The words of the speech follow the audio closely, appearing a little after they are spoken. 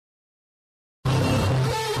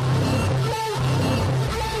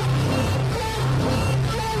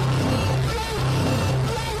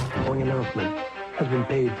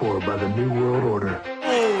by the New World Order.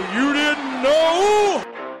 Oh, you didn't know?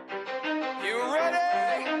 You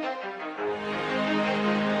ready?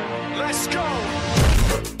 Let's go!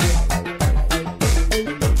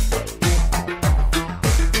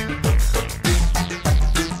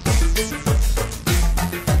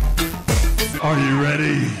 Are you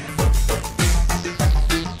ready?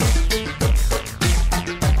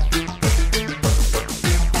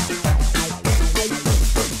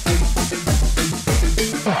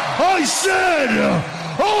 I said,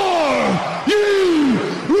 are you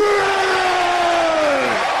ready?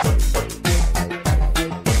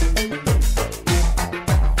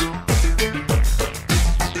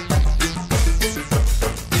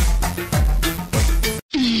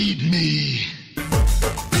 Feed me.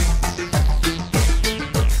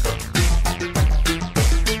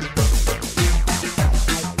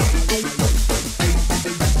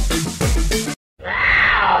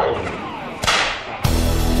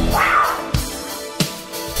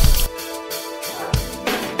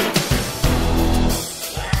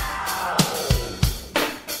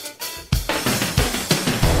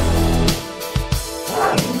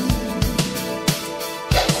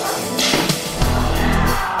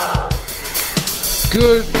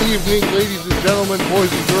 Good evening, ladies and gentlemen,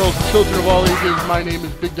 boys and girls, children of all ages. My name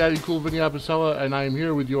is Big Daddy Cool Vinny Apicella, and I am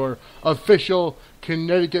here with your official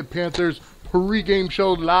Connecticut Panthers pregame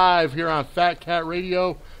show live here on Fat Cat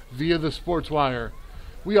Radio via the Sportswire.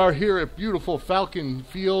 We are here at beautiful Falcon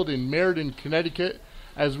Field in Meriden, Connecticut,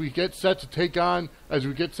 as we get set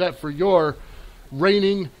for your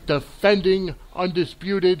reigning, defending,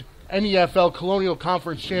 undisputed NFL Colonial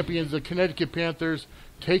Conference champions, the Connecticut Panthers,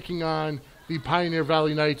 taking on the Pioneer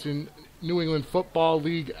Valley Knights in New England Football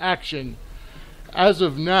League action. As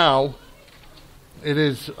of now, it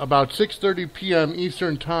is about 6:30 p.m.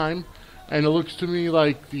 Eastern Time, and it looks to me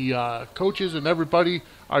like the coaches and everybody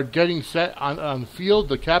are getting set on the field.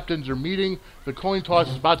 The captains are meeting. The coin toss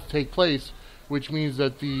is about to take place, which means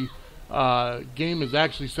that the game is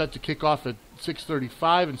actually set to kick off at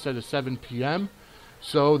 6:35 instead of 7 p.m.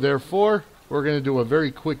 So, therefore, we're going to do a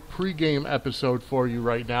very quick pregame episode for you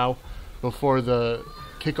right now, before the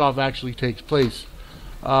kickoff actually takes place.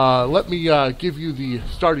 Let me give you the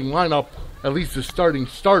starting lineup, at least the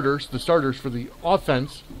starters for the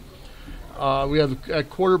offense. We have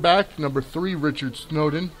at quarterback, number 3, Richard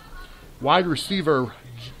Snowden. Wide receiver,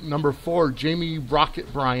 number 4, Jamie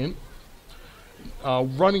Rocket Bryant.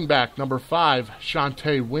 Running back, number 5,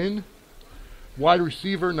 Shantae Wynn. Wide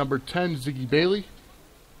receiver, number 10, Ziggy Bailey.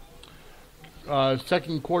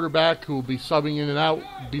 Second quarterback, who will be subbing in and out,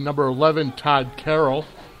 be number 11, Todd Carroll.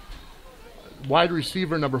 Wide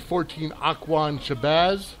receiver, number 14, Aquan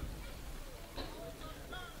Shabazz.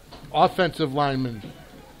 Offensive lineman,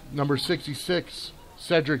 number 66,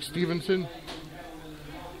 Cedric Stevenson.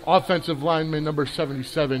 Offensive lineman, number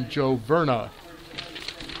 77, Joe Verna.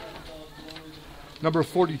 Number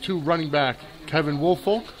 42, running back, Kevin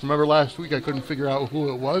Woolfolk. Remember last week I couldn't figure out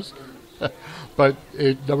who it was? But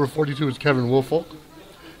number 42 is Kevin Woolfolk.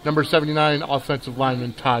 Number 79, offensive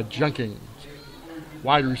lineman Todd Jenkins.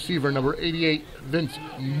 Wide receiver, number 88, Vince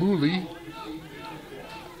Mooley.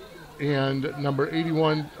 And number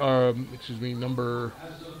 81, number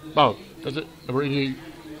 88,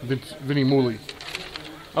 Vinny Mooley.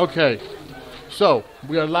 Okay, so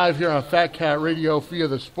we are live here on Fat Cat Radio via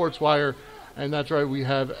the Sportswire, and that's right, we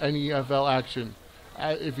have NFL action.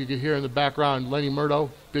 If you could hear in the background, Lenny Murdo,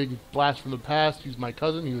 big blast from the past. He's my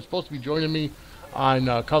cousin. He was supposed to be joining me on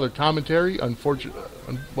color commentary. Unfortunately,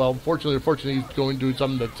 he's going to do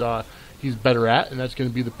something that he's better at, and that's going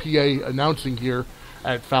to be the PA announcing here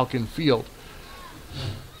at Falcon Field.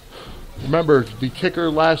 Remember the kicker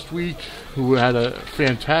last week, who had a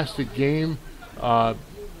fantastic game. It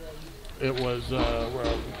was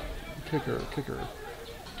kicker.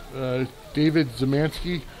 David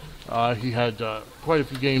Zemansky. He had quite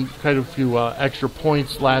a few extra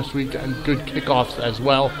points last week and good kickoffs as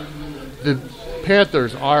well. The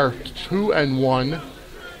Panthers are 2-1.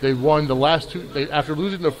 They won the last two. After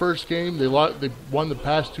losing the first game, they won the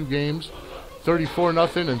past two games,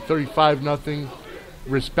 34-0 and 35-0,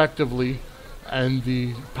 respectively. And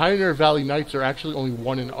the Pioneer Valley Knights are actually only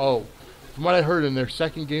 1-0. From what I heard, in their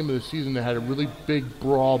second game of the season, they had a really big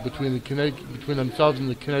brawl between themselves and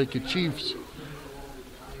the Connecticut Chiefs.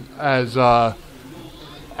 As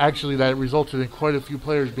actually that resulted in quite a few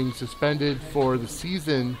players being suspended for the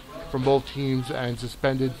season from both teams, and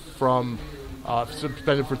suspended for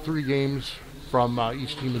 3 games from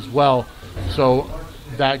each team as well. So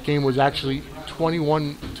that game was actually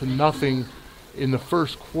 21-0 in the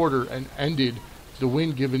first quarter and ended the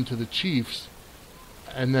win given to the Chiefs.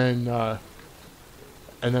 And then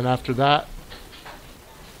and then after that,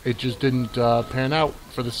 it just didn't pan out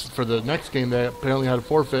for the next game. They apparently had a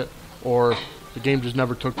forfeit, or the game just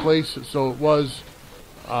never took place. So it was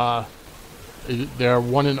they're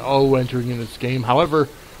 1-0 entering in this game. However,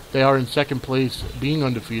 they are in second place, being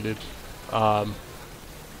undefeated. And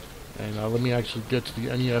let me actually get to the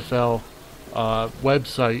NFL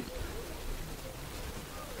website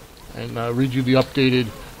and read you the updated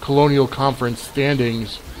Colonial Conference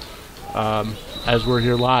standings as we're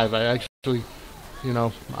here live. I actually,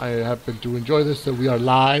 I happen to enjoy this, that we are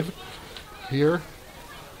live here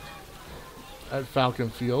at Falcon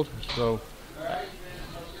Field. So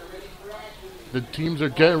the teams are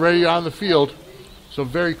getting ready on the field. So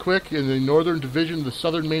very quick, in the Northern Division, the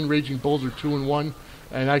Southern Maine Raging Bulls are 2-1,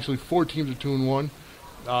 and actually 4 teams are 2-1.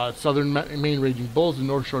 Southern Maine Raging Bulls, the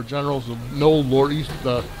North Shore Generals, the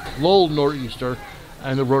Lowell Northeaster,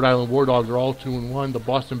 and the Rhode Island War Dogs are all 2-1. The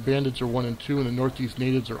Boston Bandits are 1-2, and the Northeast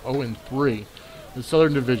Natives are 0-3. The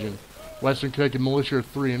Southern Division, Western Connecticut Militia are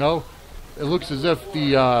 3-0. It looks as if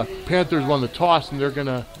the Panthers won the toss, and they're going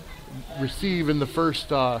to receive in the first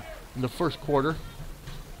quarter,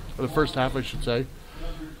 or the first half, I should say.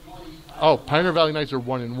 Oh, Pioneer Valley Knights are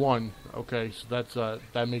 1-1. Okay, so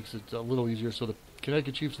that makes it a little easier. So the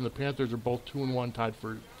Connecticut Chiefs and the Panthers are both 2-1, tied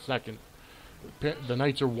for second. The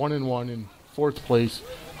Knights are 1-1 in fourth place.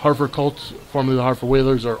 Hartford Colts, formerly the Hartford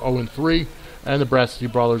Whalers, are 0-3, and the Brass City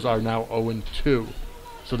Brawlers are now 0-2.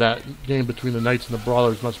 So that game between the Knights and the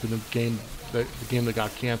Brawlers must have been the game that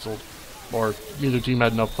got canceled, or neither team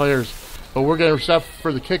had enough players. But we're getting set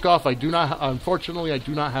for the kickoff. Unfortunately, I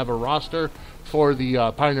do not have a roster for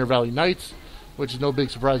the Pioneer Valley Knights, which is no big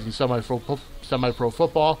surprise in semi-pro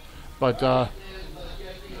football. But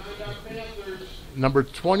number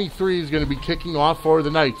 23 is going to be kicking off for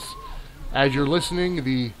the Knights. As you're listening,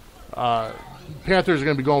 the Panthers are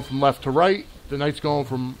going to be going from left to right. The Knights going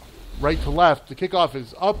from right to left. The kickoff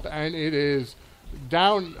is up, and it is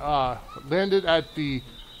down, landed at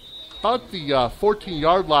about the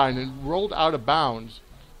 14-yard line and rolled out of bounds,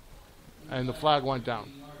 and the flag went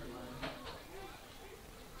down.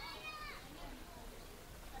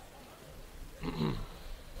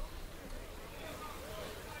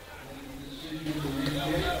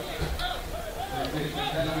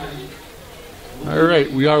 All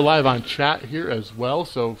right, we are live on chat here as well,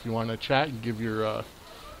 so if you want to chat and give your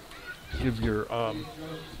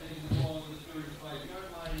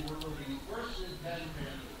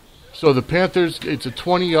so the Panthers, it's a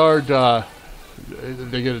 20-yard,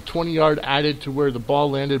 they get a 20-yard added to where the ball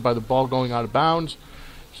landed by the ball going out of bounds.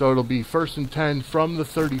 So it'll be 1st and 10 from the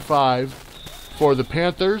 35 for the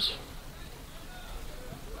Panthers.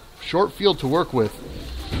 Short field to work with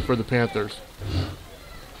for the Panthers.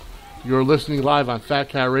 You're listening live on Fat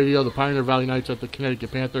Cat Radio, the Pioneer Valley Knights at the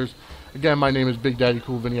Connecticut Panthers. Again, my name is Big Daddy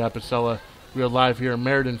Cool Vinny Apicella. We are live here in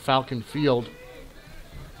Meriden Falcon Field.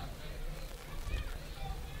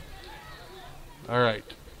 All right.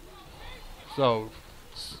 So,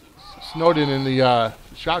 Snowden in the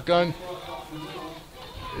shotgun.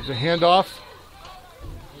 There's a handoff.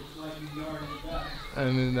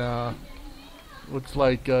 And then looks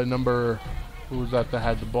like who was that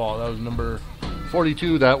had the ball? That was number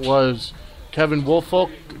 42. That was Kevin Woolfolk.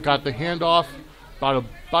 Got the handoff about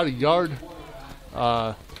a yard.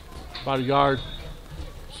 About a yard.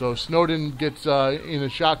 So Snowden gets in a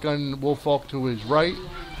shotgun, Woolfolk to his right.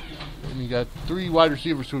 And you got 3 wide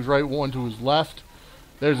receivers to his right, 1 to his left.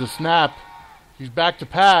 There's a snap. He's back to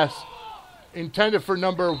pass. Intended for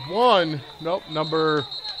number 1. Nope,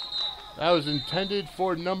 that was intended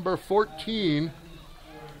for number 14.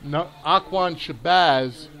 Aquan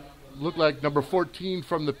Shabazz. Looked like number 14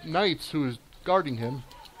 from the Knights who was guarding him.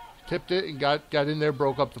 Tipped it and got in there,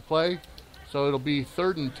 broke up the play. So it'll be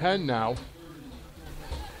 3rd and 10 now.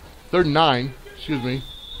 3rd and 9, excuse me.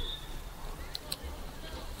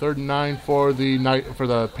 3rd and 9 for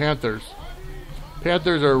the Panthers.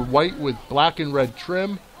 Panthers are white with black and red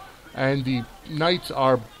trim, and the Knights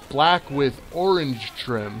are black with orange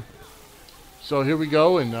trim. So here we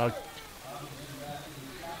go, and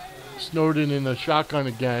Snowden in the shotgun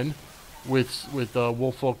again, with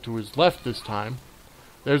Woolfolk to his left this time.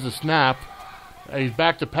 There's a snap. He's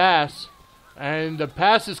back to pass, and the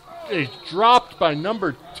pass is dropped by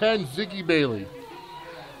number 10, Ziggy Bailey.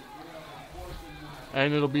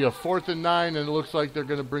 And it'll be a 4th and 9, and it looks like they're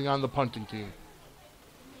going to bring on the punting team.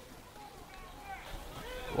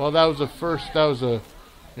 Well, that was a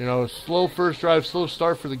slow first drive, slow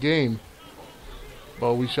start for the game.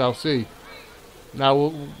 But we shall see.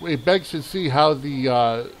 Now, it begs to see how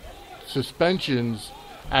the suspensions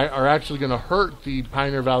are actually going to hurt the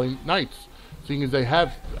Pioneer Valley Knights. seeing as they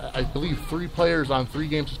have, I believe, 3 players on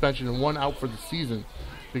 3-game suspension and 1 out for the season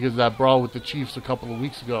because of that brawl with the Chiefs a couple of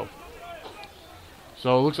weeks ago.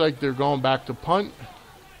 So it looks like they're going back to punt.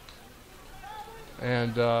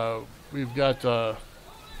 And we've got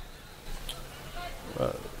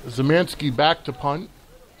Zemansky back to punt.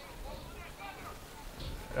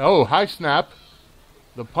 Oh, high snap.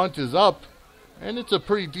 The punt is up. And it's a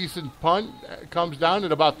pretty decent punt. It comes down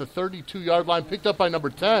at about the 32-yard line, picked up by number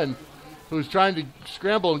 10, who's trying to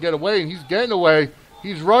scramble and get away, and he's getting away.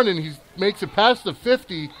 He's running. He makes it past the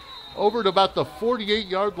 50, over to about the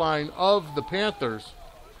 48-yard line of the Panthers.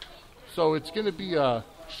 So it's going to be a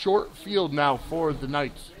short field now for the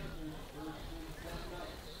Knights.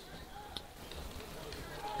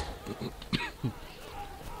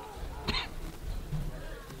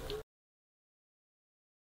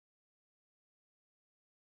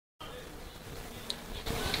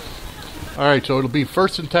 All right, so it'll be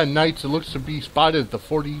 1st and 10 Knights. It looks to be spotted at the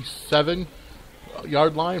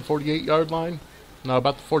 47-yard line, 48-yard line. No,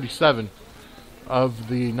 about the 47 of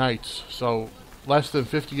the Knights. So less than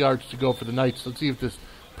 50 yards to go for the Knights. Let's see if this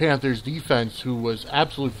Panthers defense, who was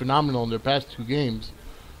absolutely phenomenal in their past 2 games,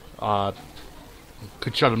 could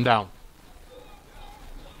shut them down.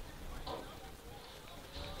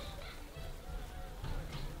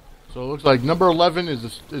 So it looks like number 11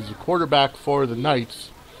 is a quarterback for the Knights.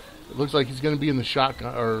 It looks like he's going to be in the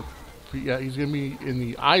shotgun, or yeah, he's going to be in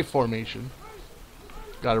the I formation.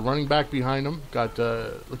 Got a running back behind him. Got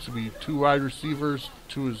looks to be 2 wide receivers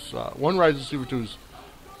to his 1 wide receiver to his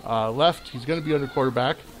left. He's going to be under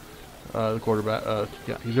quarterback. He's going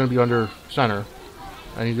to be under center,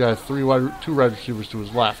 and he's got 2 wide receivers to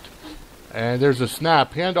his left. And there's a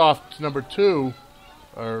snap, handoff to number 2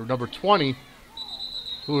 or number 20,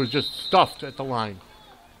 who is just stuffed at the line.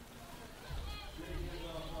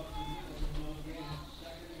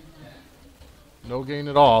 No gain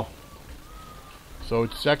at all. So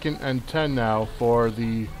it's 2nd and 10 now for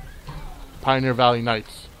the Pioneer Valley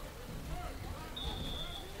Knights.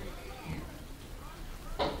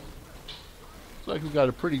 Looks like we've got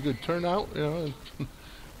a pretty good turnout. You know,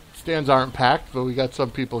 stands aren't packed, but we got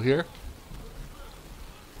some people here.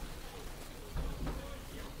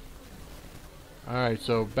 All right,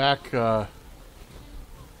 so back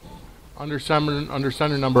under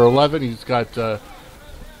center number 11. He's got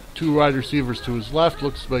 2 wide receivers to his left,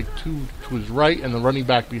 looks like 2 to his right, and the running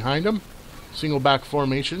back behind him. Single back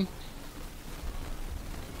formation.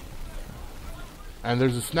 And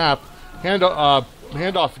there's a snap.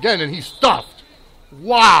 Handoff again, and he's stuffed.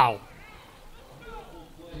 Wow!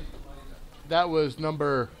 That was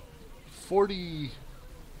number 40.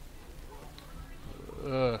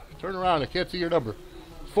 Turn around, I can't see your number.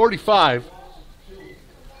 45.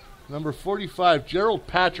 Number 45, Gerald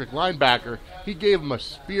Patrick, linebacker. He gave him a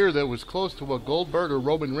spear that was close to what Goldberg or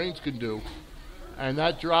Roman Reigns could do. And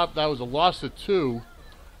that was a loss of 2.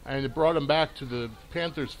 And it brought him back to the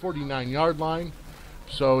Panthers' 49-yard line.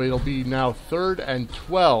 So it'll be now 3rd and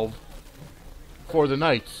 12 for the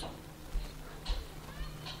Knights.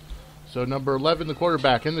 So number 11, the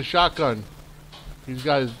quarterback, in the shotgun. He's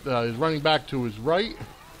got his running back to his right.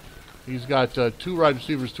 He's got 2 wide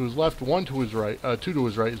receivers to his left, 1 to his right, 2 to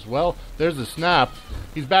his right as well. There's the snap.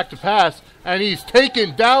 He's back to pass, and he's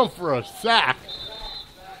taken down for a sack.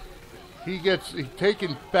 He's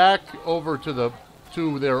taken back over to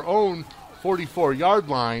their own 44-yard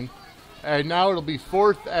line, and now it'll be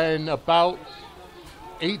 4th and about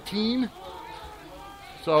 18.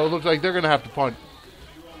 So it looks like they're going to have to punt.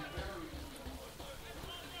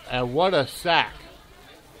 And what a sack.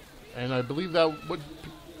 And I believe that would...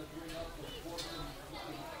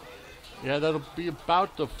 Yeah, that'll be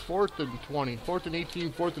about the 4th and 20. 4th and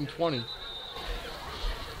 18, 4th and 20.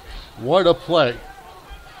 What a play.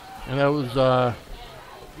 And that was...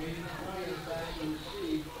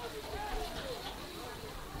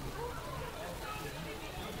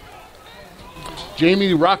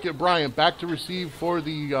 Jamie Rocket Bryant back to receive for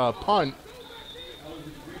the punt.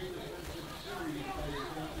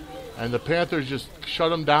 And the Panthers just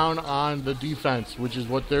shut them down on the defense, which is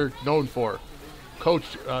what they're known for.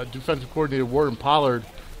 Coach, defensive coordinator Warren Pollard.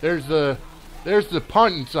 There's the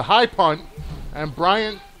punt. It's a high punt, and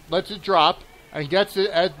Bryant lets it drop and gets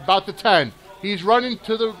it at about the 10. He's running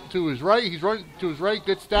to his right. He's running to his right,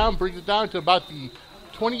 gets down, brings it down to about the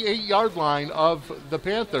 28-yard line of the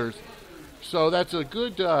Panthers. So that's a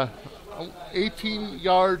good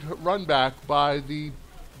 18-yard run back by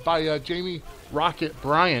Jamie Rocket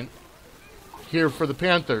Bryant here for the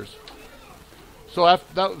Panthers. So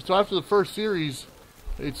after the first series,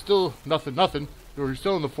 it's still nothing. We're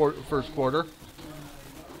still in the first quarter.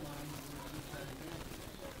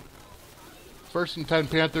 First and 10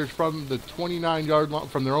 Panthers from the 29-yard line,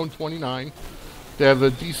 from their own 29. They have a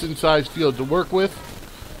decent-sized field to work with.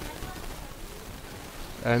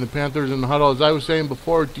 And the Panthers in the huddle, as I was saying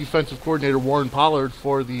before, defensive coordinator Warren Pollard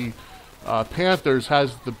for the Panthers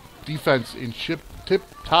has the defense in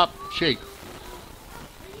tip-top shape.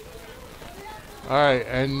 All right,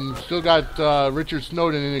 and still got Richard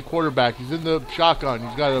Snowden in a quarterback. He's in the shotgun.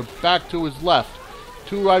 He's got a back to his left.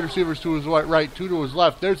 Two wide receivers to his right, two to his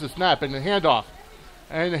left. There's the snap and the handoff.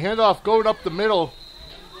 And the handoff going up the middle.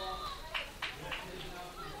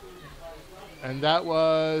 And that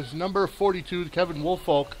was number 42, Kevin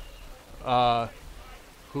Woolfolk,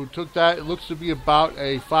 who took that. It looks to be about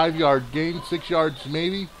a 5-yard gain, 6 yards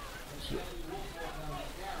maybe.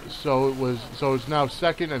 So it's now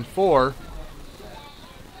 2nd and 4.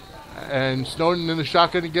 And Snowden in the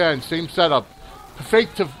shotgun again. Same setup.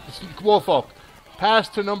 Fake to Woolfolk. Pass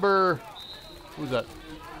to number... Who's that?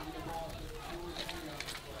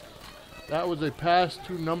 That was a pass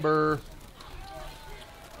to number...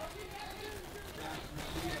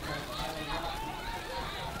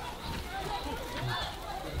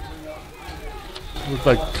 Looks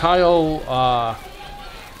like Kyle...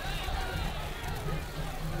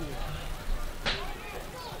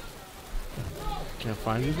 Can't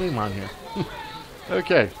find his name on here.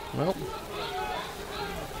 Okay, well,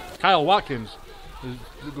 Kyle Watkins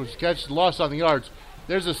was catch lost on the yards.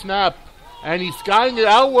 There's a snap, and he's skying it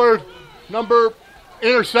outward. Number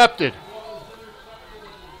intercepted,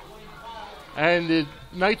 and the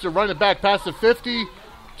Knights are running back past the 50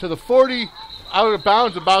 to the 40, out of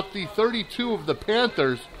bounds about the 32 of the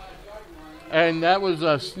Panthers, and that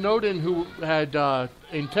was Snowden who had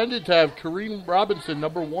intended to have Kareem Robinson,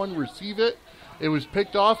 number 1, receive it. It was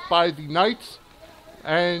picked off by the Knights,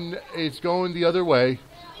 and it's going the other way.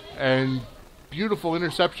 And beautiful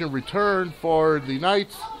interception return for the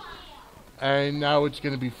Knights. And now it's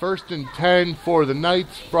going to be 1st and 10 for the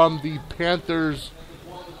Knights from the Panthers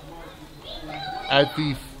at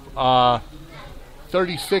the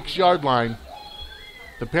 36-yard line.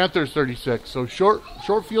 The Panthers 36. So short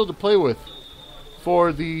field to play with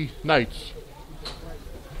for the Knights.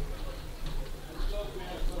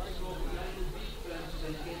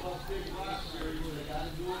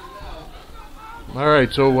 All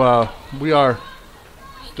right, so we are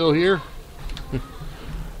still here.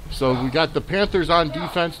 So we got the Panthers on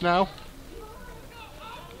defense now.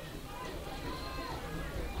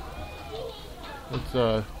 It's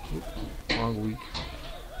long week.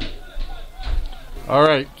 All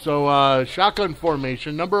right, so shotgun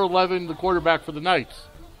formation. Number 11, the quarterback for the Knights.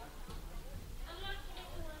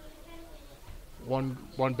 One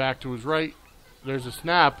back to his right. There's a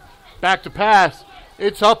snap. Back to pass.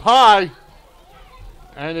 It's up high.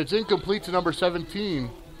 And it's incomplete to number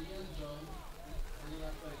 17.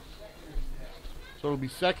 So it'll be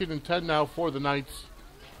 2nd and 10 now for the Knights.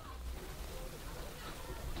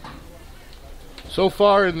 So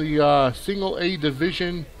far in the single A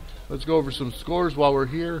division, let's go over some scores while we're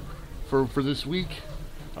here for this week.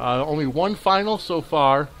 Only one final so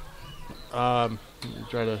far. Let me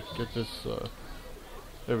try to get this.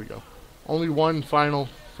 There we go. Only one final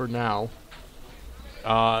for now.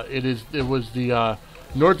 It was the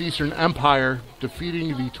Northeastern Empire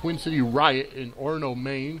defeating the Twin City Riot in Orono,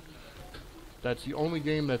 Maine. That's the only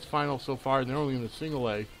game that's final so far, and they're only in the single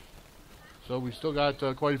A. So we still got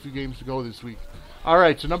quite a few games to go this week. All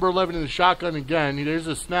right, so number 11 in the shotgun again. There's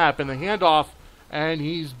a snap and the handoff, and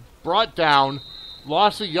he's brought down.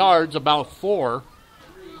 Loss of yards, about 4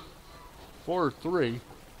 or 3.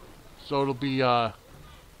 So it'll be now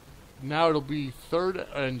it'll be 3rd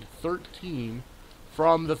and 13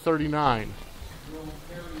 from the 39.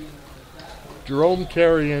 Jerome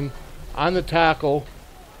Carrion on the tackle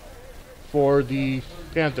for the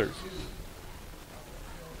Panthers.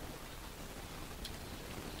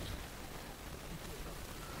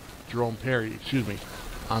 Jerome Perry,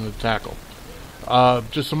 on the tackle.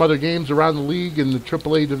 Just some other games around the league in the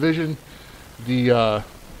AAA division. The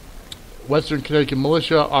Western Connecticut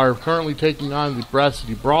Militia are currently taking on the Brass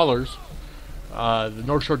City Brawlers. The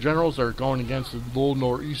North Shore Generals are going against the Lowell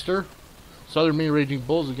Nor'easter. Southern Maine Raging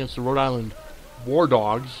Bulls against the Rhode Island War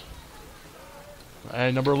Dogs.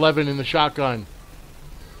 And number 11 in the shotgun.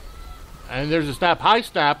 And there's a snap, high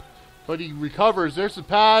snap, but he recovers. There's the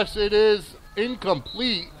pass. It is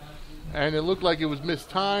incomplete. And it looked like it was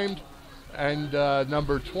mistimed. And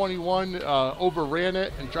number 21 overran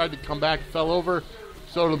it and tried to come back, fell over.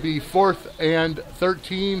 So it'll be 4th and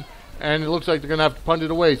 13. And it looks like they're going to have to punt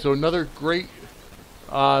it away. So another great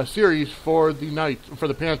series for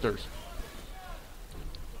the Panthers.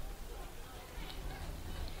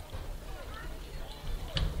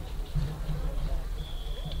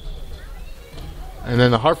 And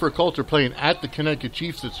then the Hartford Colts are playing at the Connecticut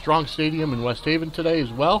Chiefs at Strong Stadium in West Haven today as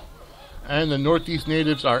well. And the Northeast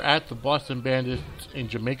Natives are at the Boston Bandits in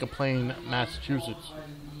Jamaica Plain, Massachusetts.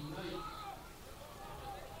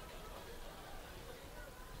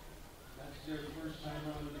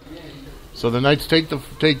 So the Knights take a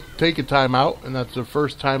timeout, and that's their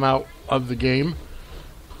first timeout of the game.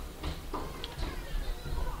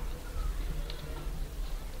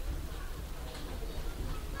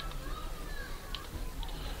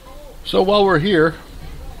 So while we're here,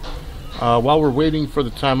 while we're waiting for the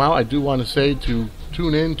timeout, I do want to say to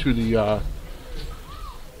tune in to the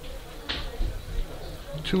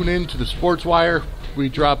Sportswire. We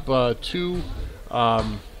drop 2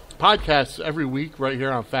 podcasts every week right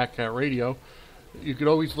here on Fat Cat Radio. You can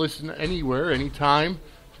always listen anywhere, anytime,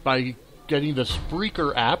 by getting the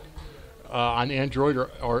Spreaker app on Android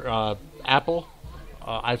or Apple,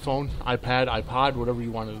 iPhone, iPad, iPod, whatever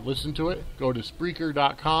you want to listen to it. Go to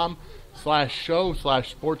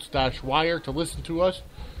Spreaker.com/show/sports-wire to listen to us.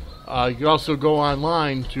 You can also go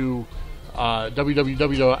online to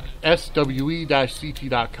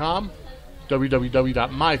www.swe-ct.com,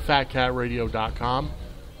 www.myfatcatradio.com.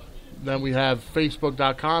 Then we have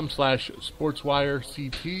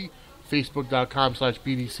facebook.com/sportswirect,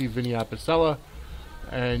 facebook.com/BDC Vinny Apicella,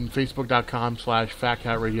 and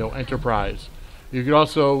facebook.com/fatcatradio enterprise. You can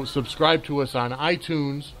also subscribe to us on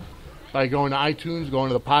iTunes by going to iTunes, going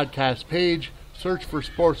to the podcast page, search for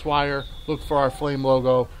Sportswire, look for our flame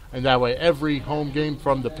logo, and that way every home game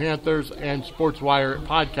from the Panthers and Sportswire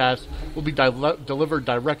podcast will be delivered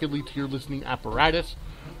directly to your listening apparatus,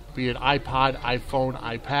 be it iPod, iPhone,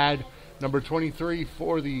 iPad. Number 23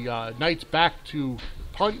 for the Knights back to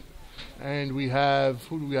punt. And we have,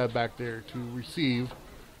 who do we have back there to receive?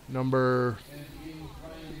 Number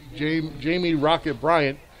Jamie Rocket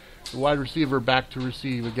Bryant, the wide receiver, back to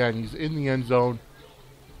receive. Again, he's in the end zone,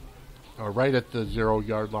 or right at the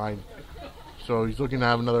 0-yard line. So he's looking to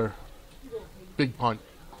have another big punt.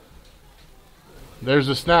 There's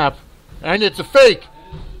a snap, and it's a fake.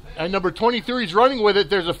 And number 23 is running with it.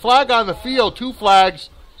 There's a flag on the field, 2 flags,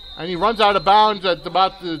 and he runs out of bounds at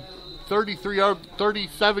about the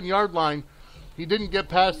 37-yard line. He didn't get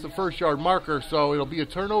past the first-yard marker, so it'll be a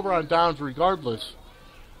turnover on downs regardless.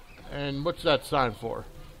 And what's that sign for?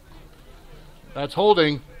 That's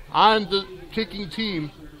holding on the kicking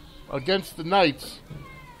team against the Knights.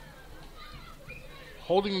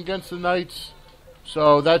 Holding against the Knights.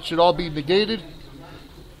 So that should all be negated.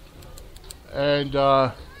 And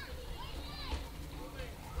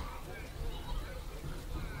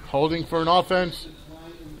holding for an offense.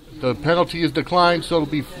 The penalty is declined, so it'll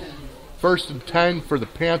be 1st and 10 for the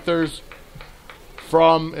Panthers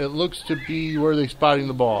from, it looks to be, where are they spotting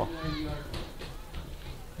the ball?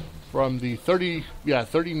 From the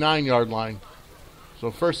 39-yard line. So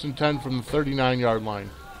 1st and 10 from the 39-yard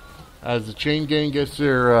line. As the chain gang gets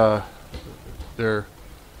their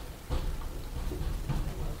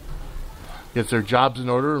jobs in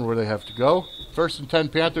order and where they have to go. 1st and 10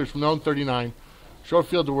 Panthers from their own 39. Short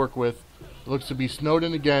field to work with. It looks to be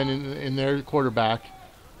Snowden again in their quarterback.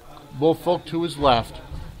 Woolfolk to his left.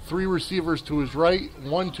 3 receivers to his right,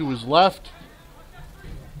 1 to his left.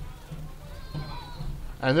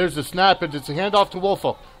 And there's a snap, and it's a handoff to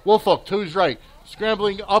Woolfolk. Woolfolk to his right.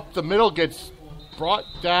 Scrambling up the middle, gets brought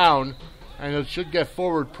down, and it should get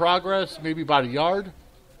forward progress, maybe about a yard.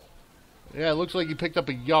 Yeah, it looks like he picked up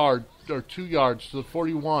a yard, or 2 yards to the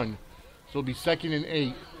 41. So it'll be 2nd and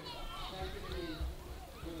 8.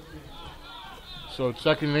 So it's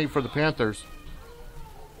 2nd and 8 for the Panthers.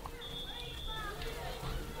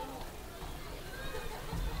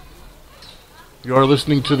 You are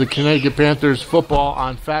listening to the Connecticut Panthers football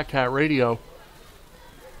on Fat Cat Radio.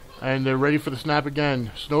 And they're ready for the snap again.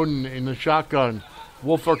 Snowden in the shotgun.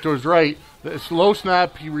 Woolfolk to his right. It's low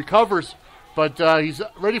snap. He recovers, but he's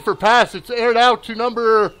ready for pass. It's aired out to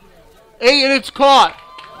number 8, and it's caught.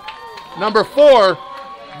 Number 4,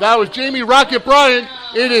 that was Jamie Rocket Bryant.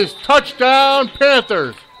 It is touchdown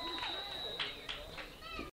Panthers.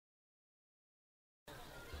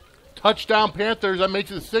 Touchdown Panthers. That makes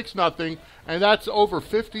it 6-0. And that's over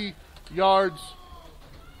 50 yards.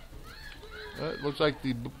 It looks like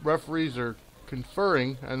the referees are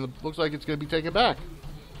conferring, and it looks like it's going to be taken back.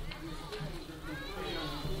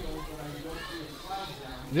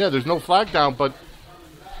 Yeah, there's no flag down, but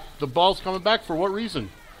the ball's coming back for what reason?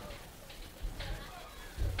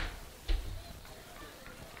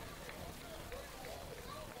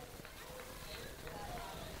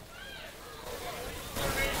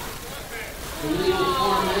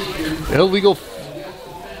 Illegal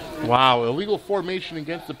formation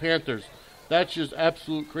against the Panthers. That's just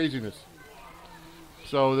absolute craziness.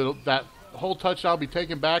 So that whole touchdown will be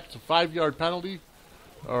taken back. It's a 5-yard penalty,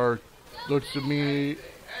 or looks to me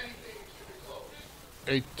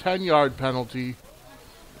a 10-yard penalty.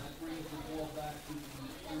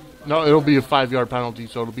 No, it'll be a 5-yard penalty,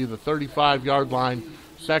 so it'll be the 35-yard line,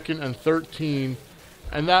 2nd and 13.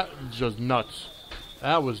 And that was just nuts.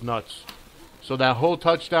 That was nuts. So that whole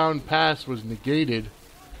touchdown pass was negated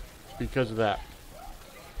because of that.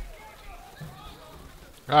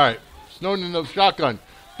 All right, Snowden in the shotgun.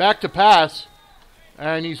 Back to pass,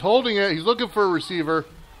 and he's holding it. He's looking for a receiver.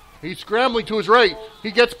 He's scrambling to his right.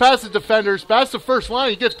 He gets past the defenders, past the first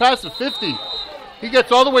line. He gets past the 50. He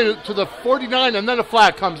gets all the way to the 49, and then a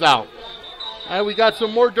flag comes out. And we got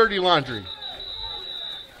some more dirty laundry.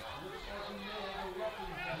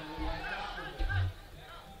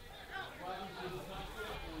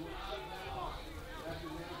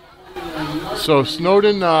 So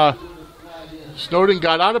Snowden got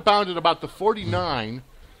out of bounds at about the 49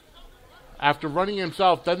 after running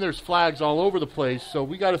himself. Then there's flags all over the place. So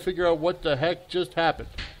we got to figure out what the heck just happened.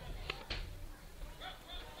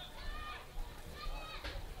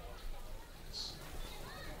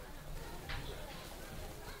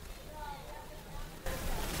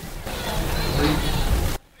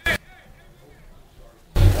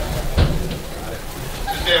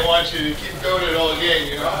 They want you to keep going it all again,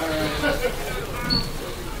 you know?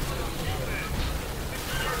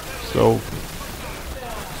 So,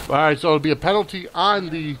 all right, so it'll be a penalty on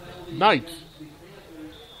the Knights.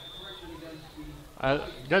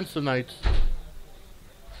 Against the Knights.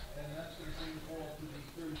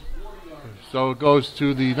 So it goes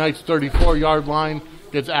to the Knights' 34-yard line,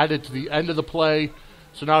 gets added to the end of the play.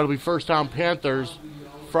 So now it'll be first down Panthers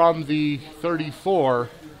from the 34.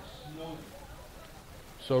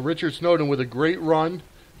 So Richard Snowden with a great run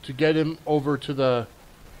to get him over to the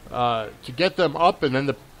to get them up, and then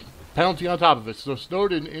the penalty on top of it. So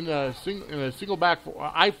Snowden in a single back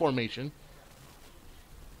I formation.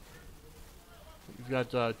 He's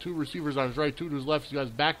got 2 receivers on his right, 2 to his left. He's got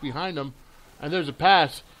his back behind him, and there's a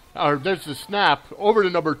pass, or there's the snap over to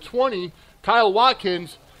number 20, Kyle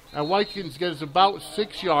Watkins, and Watkins gets about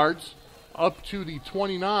 6 yards up to the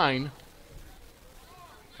 29.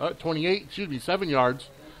 28, 7 yards.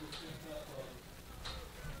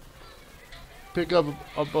 Pick up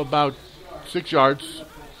about 6 yards.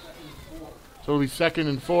 So it'll be 2nd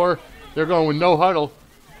and 4. They're going with no huddle.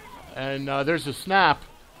 And there's a snap.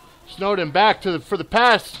 Snowden back for the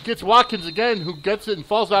pass. Gets Watkins again, who gets it and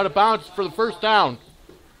falls out of bounds for the first down.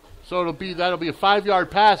 So that'll be a 5-yard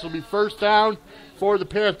pass. It'll be first down for the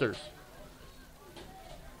Panthers.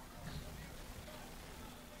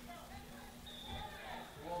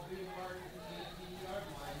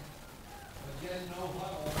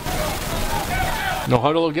 No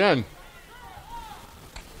huddle again.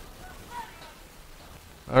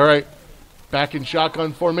 All right. Back in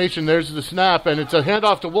shotgun formation. There's the snap, and it's a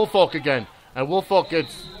handoff to Woolfolk again. And Woolfolk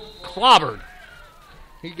gets clobbered.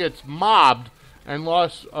 He gets mobbed and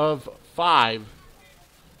loss of 5.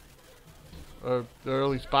 They're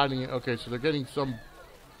early spotting it. Okay, so they're getting some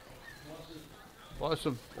loss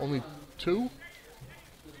of only 2.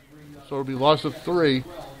 So it'll be loss of 3.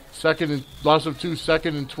 Loss of 2,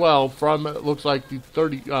 2nd and 12 from, it looks like,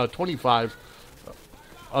 the 25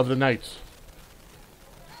 of the Knights.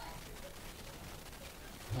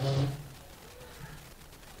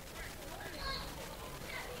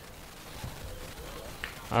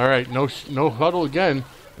 All right, no huddle again,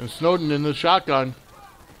 and Snowden in the shotgun.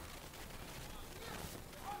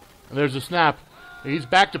 And there's a snap. He's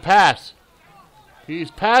back to pass.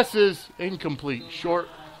 His pass is incomplete, short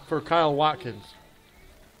for Kyle Watkins.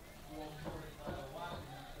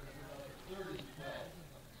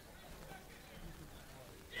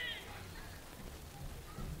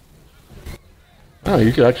 Oh,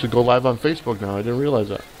 you could actually go live on Facebook now. I didn't realize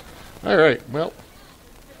that. All right, well.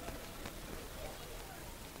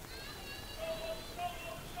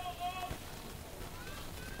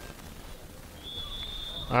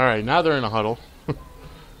 All right, now they're in a huddle.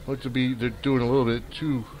 Looks to be they're doing a little bit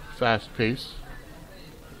too fast pace.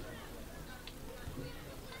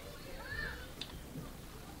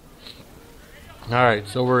 All right,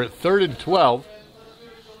 so we're at 3rd and 12.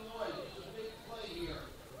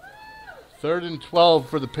 3rd and 12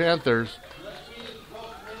 for the Panthers.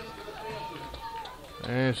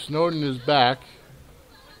 And Snowden is back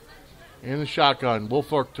in the shotgun.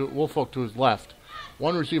 Woolfolk to his left.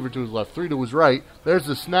 1 receiver to his left, 3 to his right. There's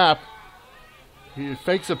the snap. He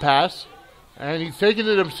fakes a pass, and he's taking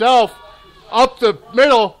it himself up the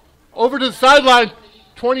middle, over to the sideline.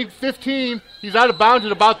 20-15. He's out of bounds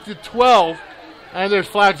at about the 12, and there's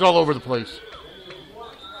flags all over the place.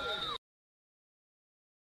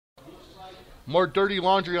 More dirty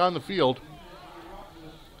laundry on the field.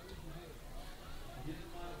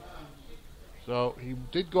 So he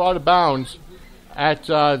did go out of bounds at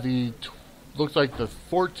looks like the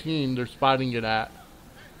 14 they're spotting it at.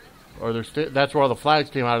 Or that's where all the flags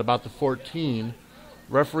came out, about the 14.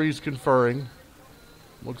 Referees conferring.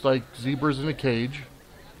 Looks like zebras in a cage.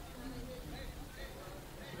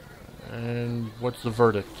 And what's the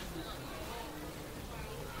verdict?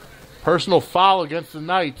 Personal foul against the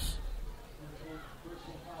Knights.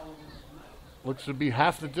 Looks to be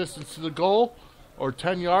half the distance to the goal, or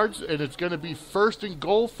 10 yards, and it's going to be first and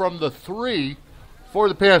goal from the 3 for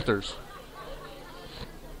the Panthers.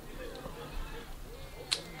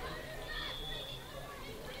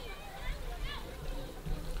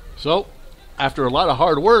 So, after a lot of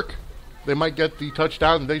hard work, they might get the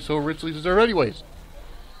touchdown they so richly deserve anyways.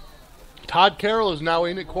 Todd Carroll is now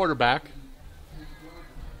in at quarterback.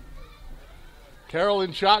 Carroll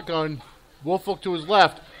in shotgun. Woolfolk to his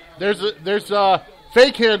left. There's a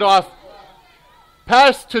fake handoff.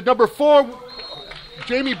 Pass to number 4,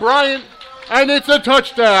 Jamie Bryant, and it's a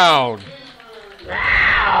touchdown.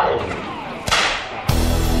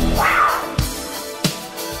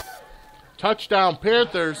 Touchdown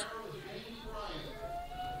Panthers.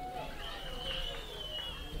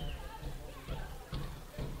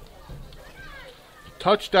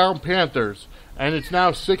 Touchdown Panthers. And it's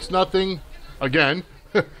now 6-0 again.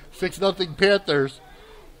 6-0 Panthers.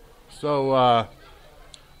 So,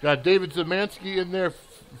 got David Zemansky in there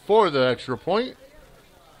for the extra point.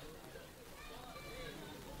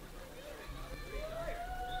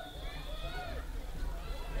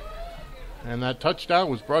 And that touchdown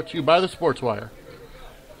was brought to you by the Sportswire.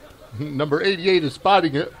 Number 88 is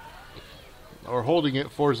spotting it, or holding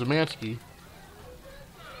it for Zemansky.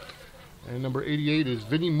 And number 88 is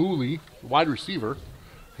Vinny Mooley, wide receiver.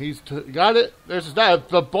 He's got it. There's that.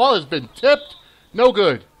 The ball has been tipped. No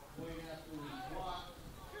good.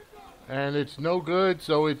 And it's no good,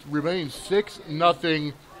 so it remains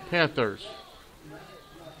 6-0 Panthers.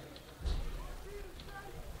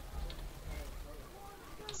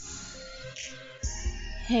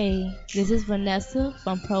 Hey, this is Vanessa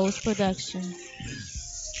from Pros Production.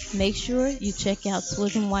 Make sure you check out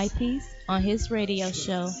Swizz and White Piece on his radio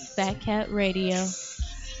show, Fat Cat Radio.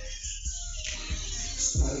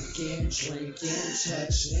 Smoking, drinking,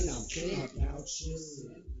 touching, I'm thinking about you.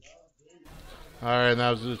 All right, and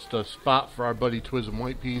that was just a spot for our buddy Swizz and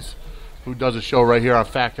White Piece, who does a show right here on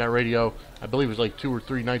Fat Cat Radio. I believe it's like 2 or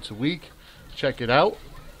 3 nights a week. Check it out.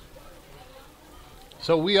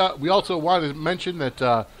 So we also wanted to mention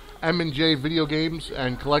that M&J Video Games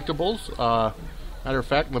and Collectibles. Matter of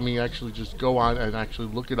fact, let me actually just go on and actually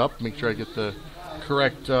look it up, make sure I get the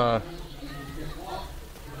correct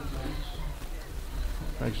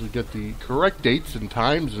dates and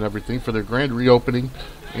times and everything for their grand reopening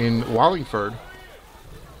in Wallingford.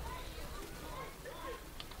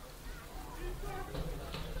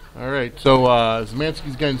 All right, so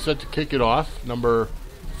Zemansky's getting set to kick it off. Number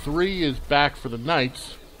 3 is back for the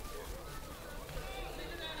Knights.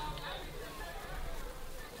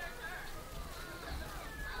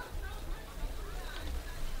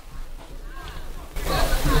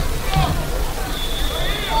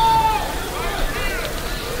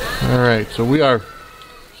 All right, so we are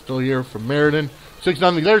still here from Meriden.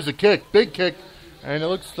 6-0. There's the kick, big kick, and it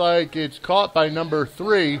looks like it's caught by number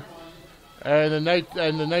 3, and the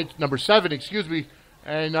Knights number 7, excuse me,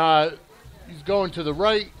 and he's going to the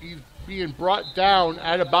right. He's being brought down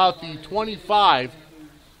at about the 25,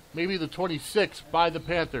 maybe the 26 by the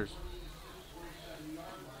Panthers.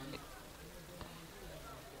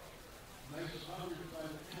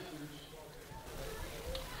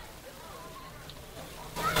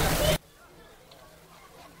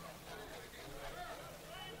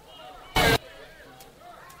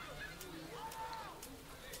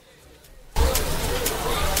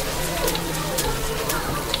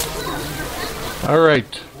 All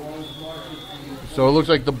right, so it looks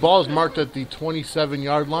like the ball is marked at the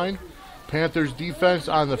 27-yard line. Panthers defense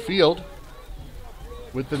on the field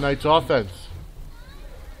with the Knights offense.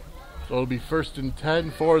 So it'll be 1st and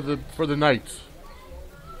 10 for the Knights.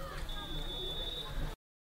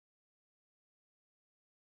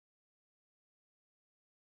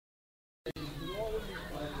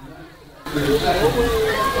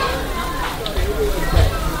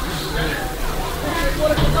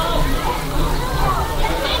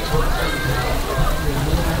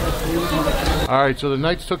 All right, so the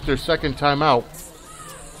Knights took their second timeout.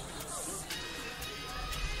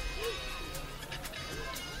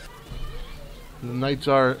 The Knights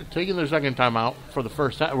are taking their second timeout for the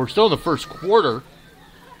first half. We're still in the first quarter.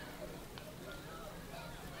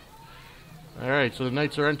 Alright, so the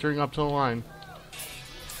Knights are entering up to the line.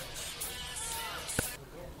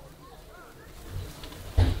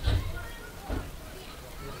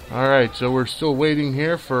 Alright, so we're still waiting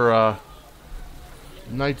here for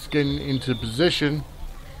Knights getting into position.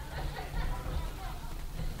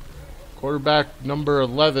 Quarterback number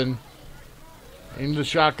 11 in the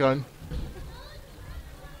shotgun.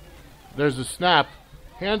 There's a snap.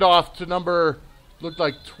 Handoff to number, looked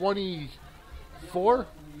like 24.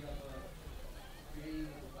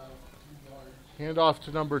 Handoff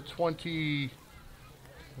to number 20.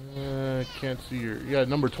 Can't see your. Yeah,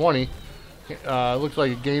 number 20. Looks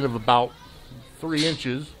like a gain of about 3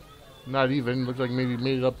 inches. Not even. Looks like maybe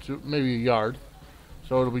made it up to maybe a yard.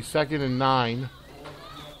 So it'll be 2nd and 9.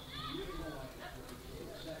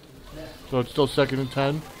 So it's still 2nd and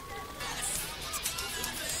 10.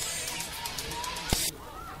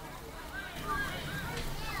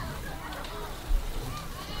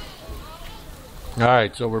 All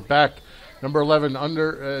right, so we're back. Number 11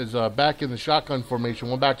 is back in the shotgun formation.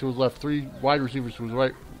 One back to his left, 3 wide receivers to his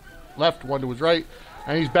right, left, 1 to his right,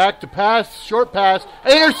 and he's back to pass, short pass,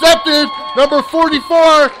 intercepted. Number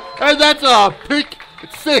 44, and that's a pick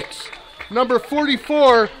 6. Number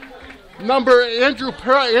 44. Number Andrew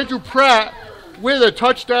Pratt with a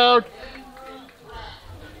touchdown.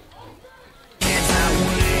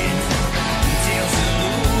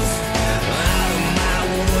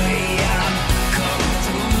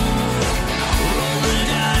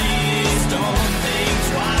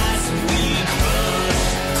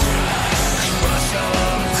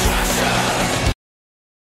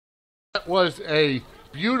 That was a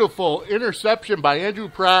beautiful interception by Andrew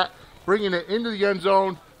Pratt, bringing it into the end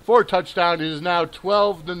zone for a touchdown. It is now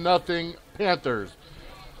 12-0 Panthers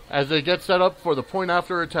as they get set up for the point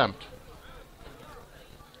after attempt.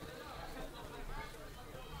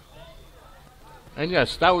 And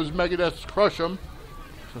yes, that was Megadeth's Crush 'Em,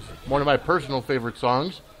 one of my personal favorite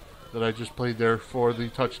songs that I just played there for the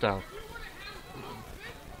touchdown.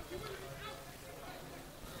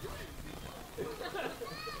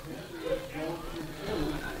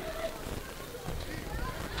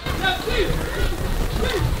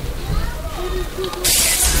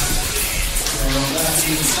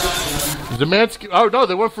 Zemansky, oh no,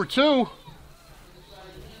 they went for 2.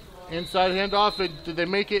 Inside handoff, did they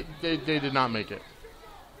make it? They did not make it.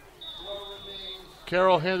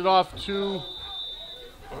 Carroll handed off to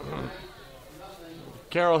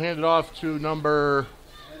number,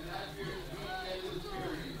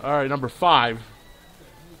 number 5.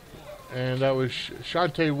 And that was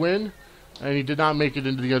Shante Wynn. And he did not make it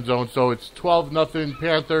into the end zone. So it's 12-0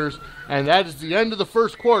 Panthers. And that is the end of the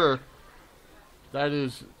first quarter. That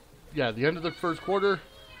is, the end of the first quarter.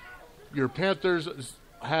 Your Panthers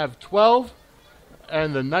have 12,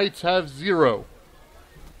 and the Knights have 0.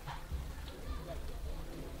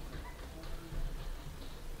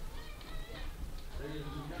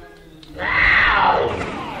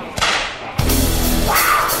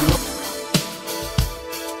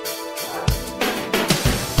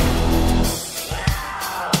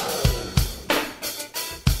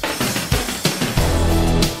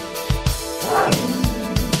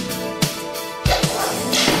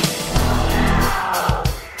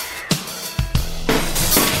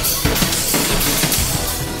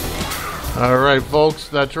 All right, folks,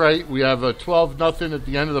 that's right. We have a 12-0 at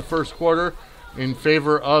the end of the first quarter in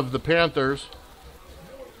favor of the Panthers.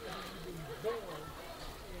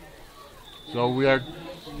 So we are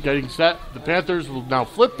getting set. The Panthers will now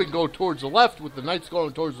flip and go towards the left with the Knights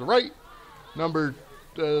going towards the right.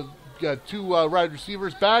 Got 2 wide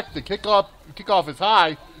receivers back. The kickoff is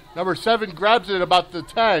high. Number 7 grabs it at about the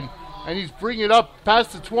 10, and he's bringing it up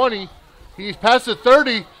past the 20. He's past the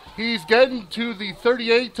 30. He's getting to the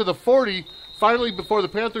 38 to the 40. Finally, before the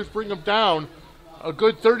Panthers bring him down, a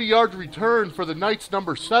good 30-yard return for the Knights,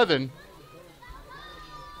 number 7.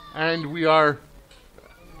 And we are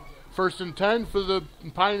 1st and 10 for the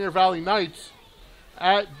Pioneer Valley Knights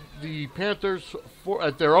at the Panthers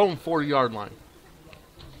at their own 40-yard line.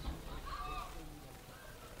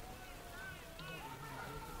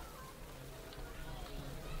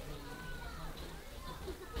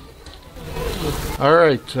 All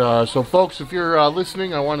right, so folks, if you're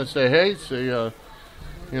listening, I want to say hey,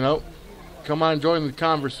 come on, join the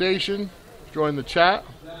conversation, join the chat.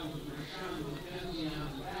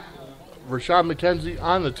 Rashad McKenzie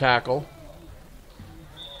on the tackle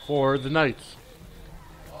for the Knights.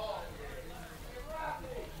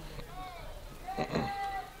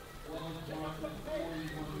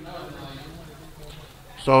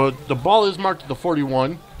 So the ball is marked at the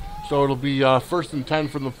 41. So it'll be 1st and 10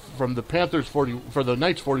 from the Panthers 40 for the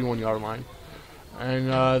Knights 41-yard line,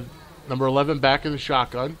 and Number 11 back in the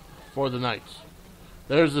shotgun for the Knights.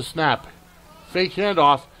 There's the snap. Fake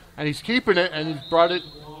handoff, and he's keeping it, and he's brought it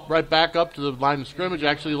right back up to the line of scrimmage.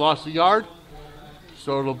 Actually lost a yard,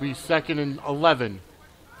 so it'll be 2nd and 11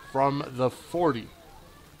 from the 40.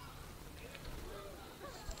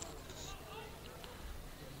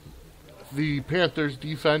 The Panthers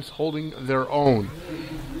defense holding their own.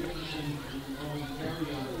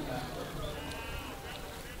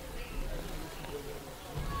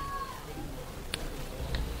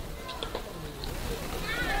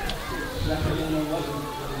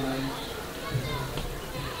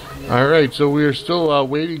 All right, so we are still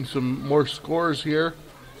waiting some more scores here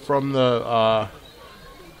from the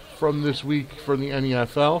from this week from the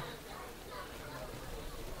NFL.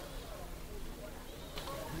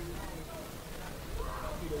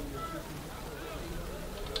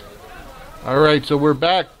 All right, so we're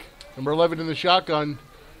back. Number 11 in the shotgun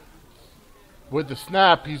with the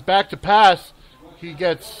snap. He's back to pass. He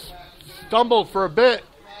gets stumbled for a bit.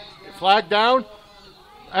 Flag down.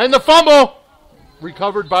 And the fumble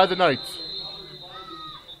recovered by the Knights.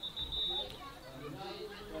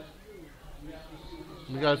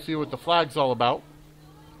 We got to see what the flag's all about.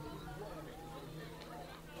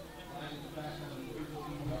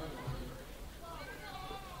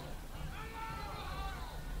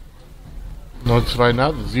 Let's find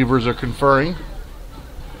out. The Zebras are conferring.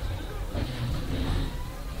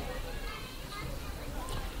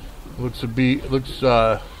 Looks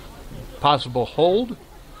possible hold.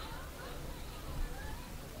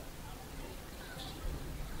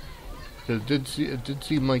 It did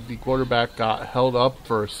seem like the quarterback got held up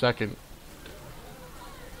for a second.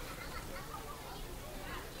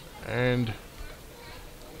 And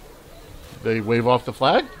they wave off the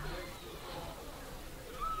flag.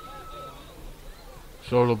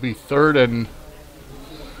 So it'll be 3rd and...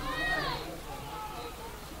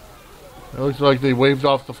 It looks like they waved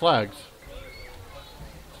off the flags.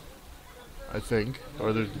 I think.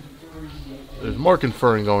 Or there's more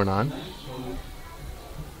conferring going on.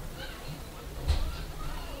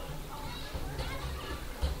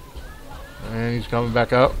 And he's coming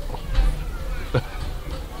back out.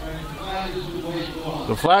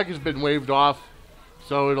 The flag has been waved off.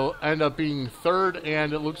 So it'll end up being 3rd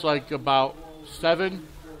and it looks like about 7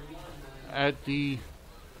 at the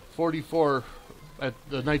 44, at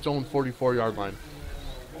the Knights' own 44-yard line.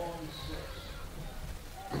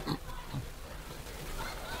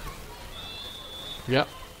 Yep.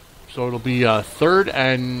 So it'll be 3rd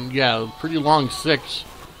and pretty long 6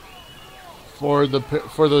 for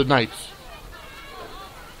the Knights.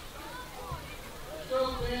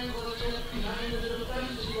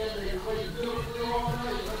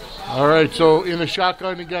 All right, so in the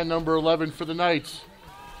shotgun again, number 11 for the Knights.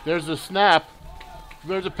 There's a snap.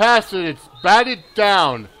 There's a pass, and it's batted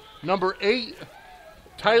down. Number 8,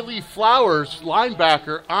 Tylee Flowers,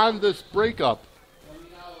 linebacker, on this breakup.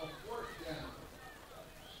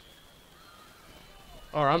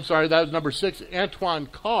 Or I'm sorry, that was number 6, Antoine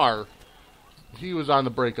Carr. He was on the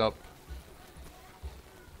breakup.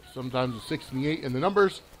 Sometimes the 6 and the 8 in the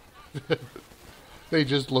numbers, they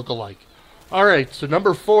just look alike. All right, so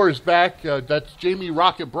number 4 is back. That's Jamie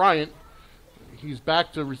Rocket Bryant. He's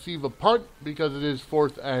back to receive a punt because it is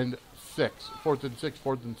 4th and 6. 4th and 6,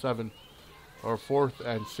 4th and 7, or 4th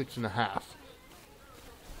and 6.5.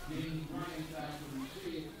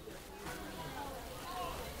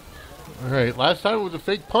 All right, last time it was a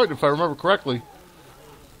fake punt, if I remember correctly.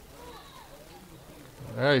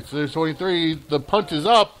 All right, so there's 23. The punt is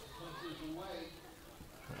up.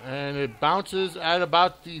 And it bounces at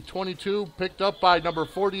about the 22, picked up by number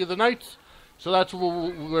 40 of the Knights. So that's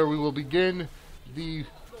where we will begin the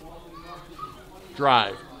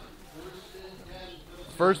drive.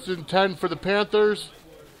 1st and 10 for the Panthers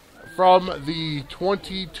from the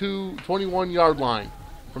 21-yard line,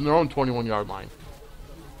 from their own 21-yard line.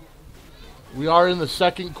 We are in the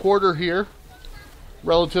second quarter here.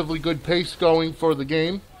 Relatively good pace going for the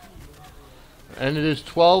game. And it is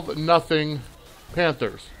 12-0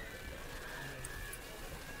 Panthers.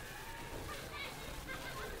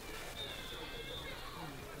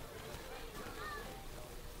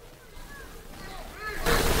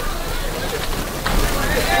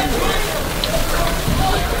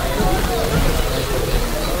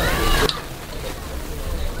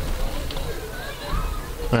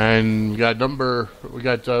 And we got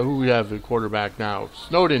who we have at quarterback now?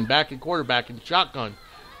 Snowden back at quarterback in shotgun.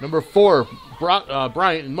 Number 4,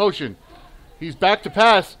 Bryant in motion. He's back to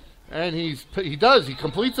pass, and he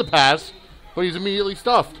completes the pass, but he's immediately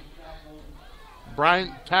stuffed.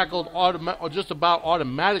 Bryant tackled just about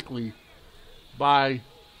automatically by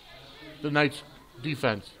the Knights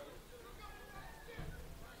defense.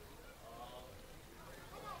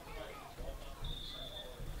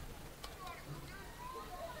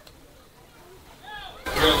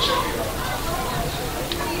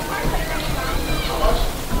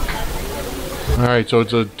 Alright, so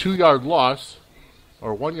it's a 2-yard loss,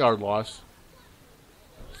 or 1-yard loss.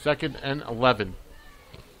 2nd and 11.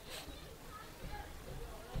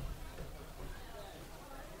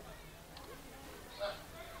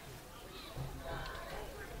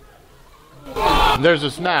 And there's a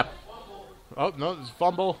snap. Oh, no, it's a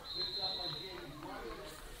fumble.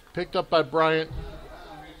 Picked up by Bryant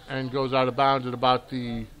and goes out of bounds at about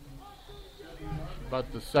the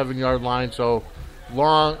 7-yard line. So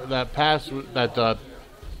long, that pass, that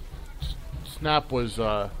snap was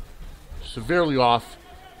severely off,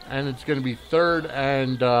 and it's going to be 3rd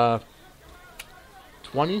and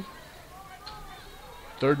 20.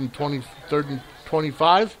 3rd and 20. 3rd and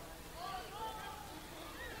 25.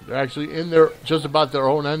 They're actually in their just about their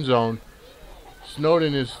own end zone.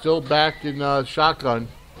 Snowden is still back in shotgun.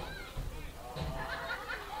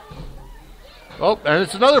 Oh, and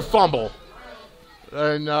it's another fumble.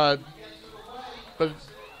 And but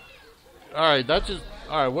all right, that's just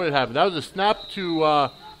all right. What had happened? That was a snap to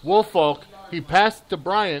Woolfolk. He passed to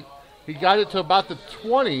Bryant. He got it to about the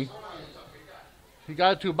 20. He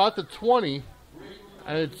got it to about the 20,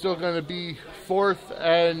 and it's still going to be 4th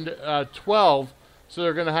and 12. So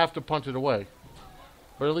they're going to have to punt it away.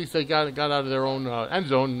 But at least they got out of their own end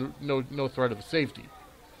zone. No threat of a safety.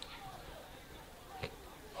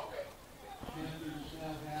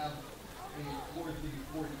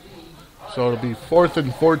 So it'll be 4th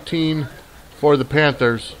and 14 for the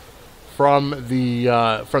Panthers from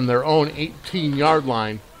their own 18-yard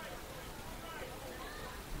line.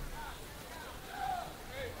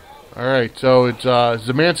 All right, so it's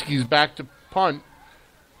Zemanski's back to punt.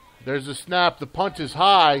 There's a snap. The punt is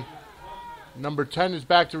high. Number 10 is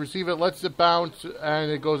back to receive it. Lets it bounce,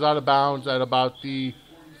 and it goes out of bounds at about the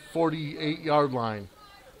 48-yard line.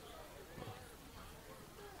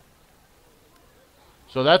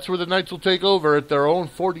 So that's where the Knights will take over at their own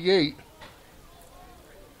 48.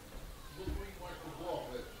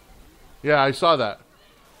 Yeah, I saw that.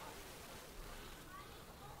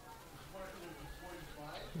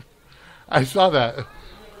 I saw that.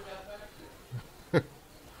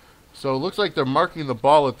 So it looks like they're marking the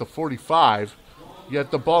ball at the 45, yet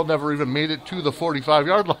the ball never even made it to the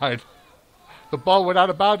 45-yard line. The ball went out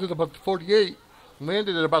of bounds at about the 48,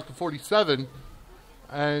 landed at about the 47,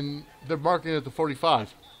 and they're marking it at the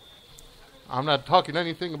 45. I'm not talking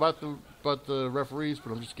anything about the referees,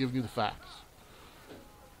 but I'm just giving you the facts.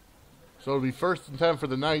 So it'll be 1st and 10 for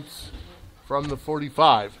the Knights from the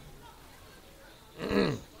 45.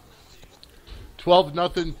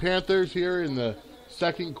 12-0 Panthers here in the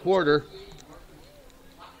second quarter.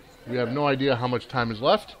 We have no idea how much time is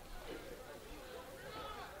left,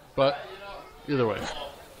 but either way.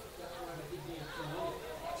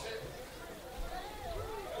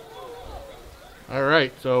 All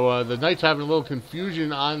right, so the Knights having a little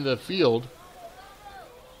confusion on the field.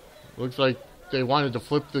 Looks like they wanted to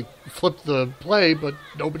flip the play, but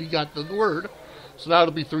nobody got the word. So now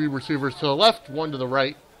it'll be 3 receivers to the left, 1 to the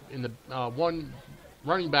right, in the 1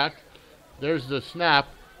 running back. There's the snap,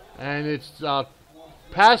 and it's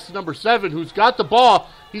past number 7, who's got the ball.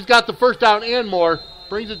 He's got the first down and more.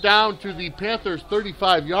 Brings it down to the Panthers'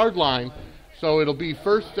 35-yard line. So it'll be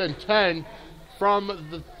 1st and 10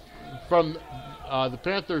 from the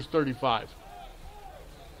Panthers' 35.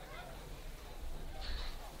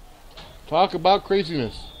 Talk about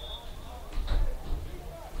craziness.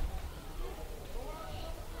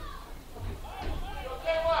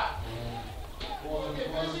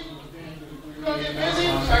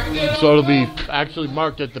 So it'll be actually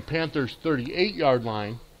marked at the Panthers' 38-yard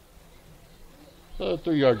line. So a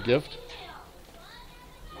 3-yard gift.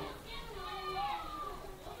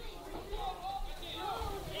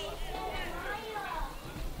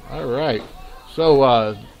 All right.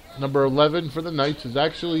 So number 11 for the Knights is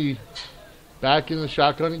actually back in the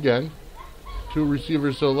shotgun again. 2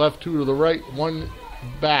 receivers to the left, 2 to the right. 1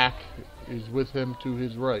 back is with him to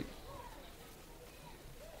his right.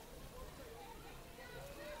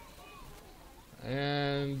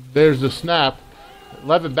 And there's the snap.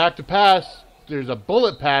 11 back to pass. There's a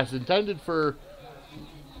bullet pass intended for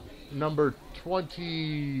number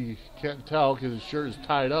 20. Can't tell because his shirt is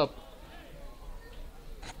tied up.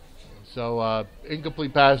 So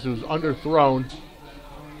incomplete pass. It was underthrown.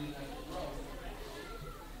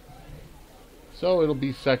 So it'll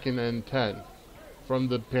be 2nd and 10 from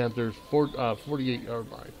the Panthers' 48-yard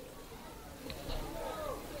line.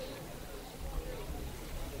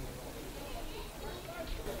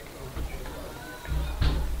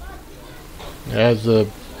 As the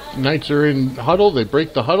Knights are in huddle, they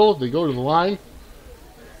break the huddle, they go to the line.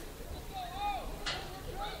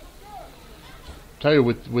 Tell you,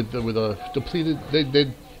 with a depleted,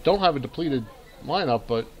 they don't have a depleted lineup,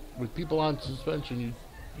 but with people on suspension,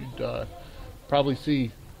 you'd probably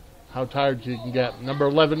see how tired you can get. Number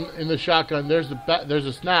 11 in the shotgun. There's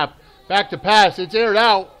a snap. Back to pass. It's aired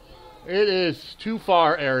out. It is too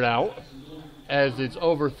far aired out as it's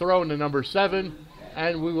overthrown to number 7,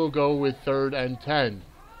 and we will go with 3rd and 10.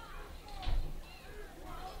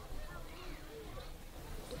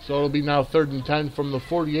 So it'll be now 3rd and 10 from the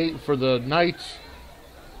 48 for the Knights.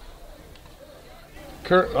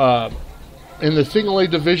 In the Single A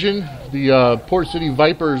division, the Port City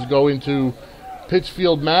Vipers go into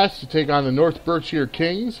Pittsfield, Mass. to take on the North Berkshire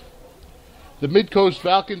Kings. The Midcoast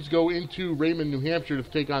Falcons go into Raymond, New Hampshire to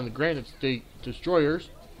take on the Granite State Destroyers.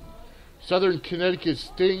 Southern Connecticut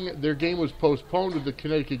Sting, their game was postponed with the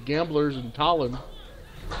Connecticut Gamblers in Tolland.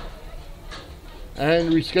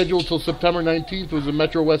 And rescheduled till September 19th was the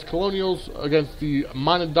Metro West Colonials against the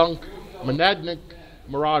Monadnock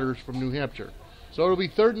Marauders from New Hampshire. So it'll be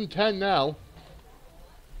 3rd and 10 now.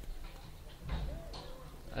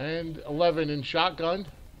 And 11 in shotgun.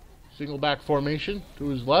 Single back formation to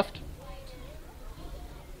his left.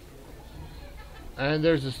 And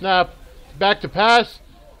there's a snap. Back to pass.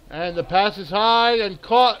 And the pass is high and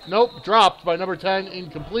caught. Nope, dropped by number 10.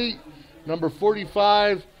 Incomplete. Number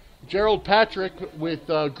 45, Gerald Patrick with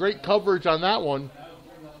great coverage on that one.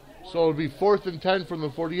 So it'll be 4th and 10 from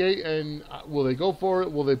the 48. And will they go for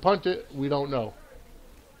it? Will they punt it? We don't know.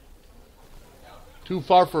 Too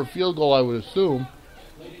far for a field goal, I would assume.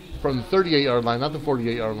 From the 38-yard line, not the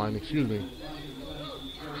 48-yard line, excuse me.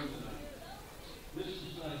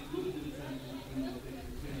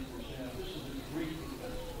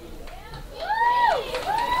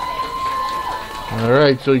 All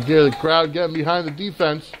right, so you hear the crowd getting behind the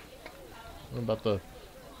defense. About the,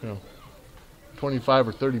 25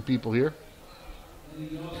 or 30 people here.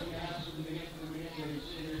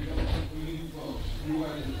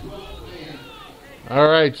 All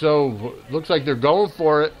right, so looks like they're going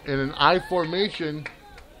for it in an I formation.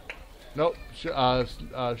 Nope,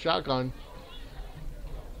 shotgun.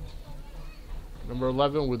 Number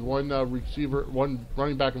 11 with one receiver, one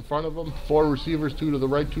running back in front of them. 4 receivers, 2 to the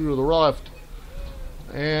right, 2 to the left.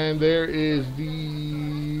 And there is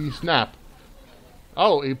the snap.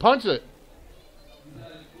 Oh, he punts it.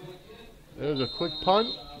 There's a quick punt,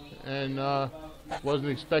 and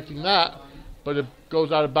wasn't expecting that. But it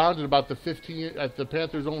goes out of bounds at about the 15, at the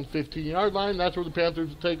Panthers' own 15-yard line. That's where the Panthers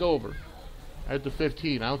will take over, at the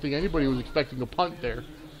 15. I don't think anybody was expecting a punt there,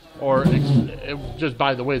 or just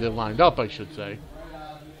by the way they lined up, I should say.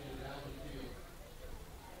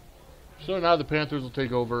 So now the Panthers will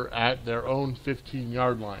take over at their own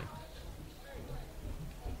 15-yard line.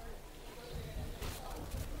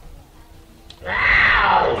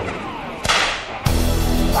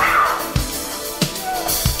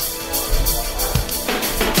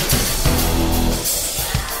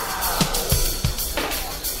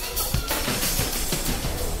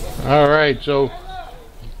 All right, so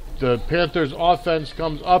the Panthers offense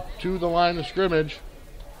comes up to the line of scrimmage,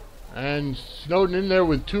 and Snowden in there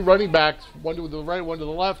with 2 running backs, one to the right, one to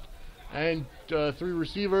the left, and 3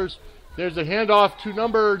 receivers. There's a handoff to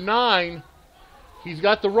number 9. He's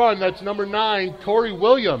got the run. That's number 9, Corey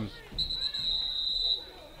Williams.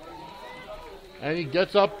 And he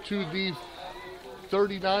gets up to the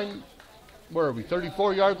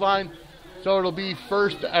 34-yard line. So it'll be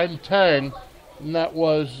 1st and 10. And that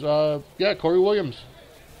was, Corey Williams,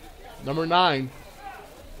 number 9,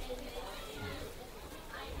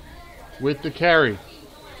 with the carry.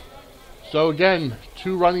 So again,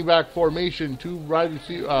 2 running back formation, 2 wide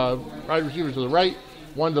receivers to the right,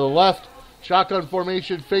 1 to the left. Shotgun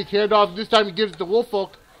formation, fake handoff. This time he gives it to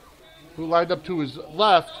Wolfolk, who lined up to his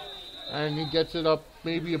left, and he gets it up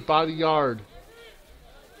maybe about a yard.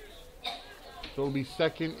 So it'll be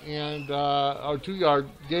 2nd and, or 2-yard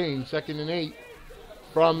gain, 2nd and 8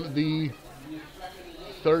 from the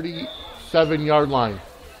 37-yard line.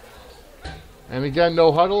 And again,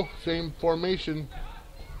 no huddle, same formation.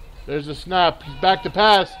 There's a snap. He's back to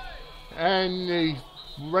pass, and he's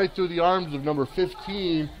right through the arms of number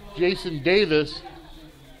 15, Jason Davis,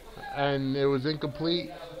 and it was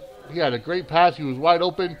incomplete. He had a great pass. He was wide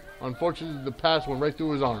open. Unfortunately, the pass went right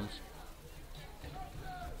through his arms.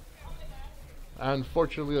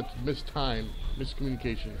 Unfortunately, that's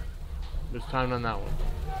miscommunication. Mistimed on that one.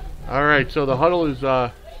 All right, so the huddle is,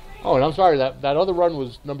 and I'm sorry, that other run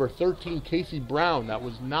was number 13, Casey Brown. That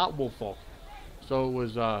was not Wolfolk. So it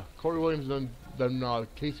was Corey Williams, then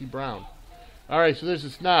Casey Brown. All right, so there's a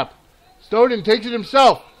snap. Snowden takes it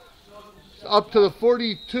himself up to the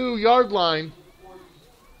 42-yard line,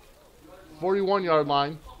 41-yard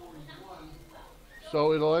line.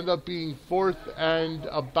 So it'll end up being 4th and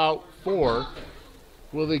about 4.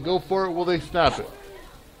 Will they go for it? Will they snap it?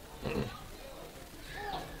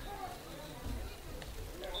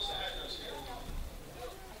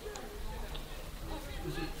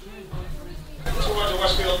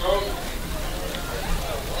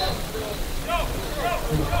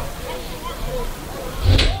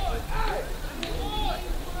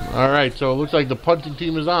 All right, so it looks like the punting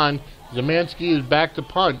team is on. Zemansky is back to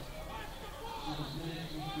punt.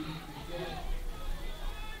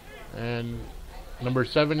 And number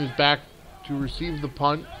 7 is back to receive the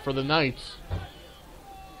punt for the Knights.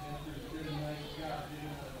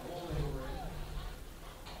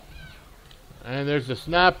 And there's the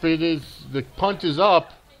snap. The punt is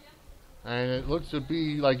up. And it looks to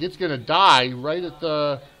be like it's going to die right at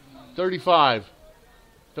the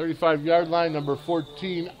 35-yard line. Number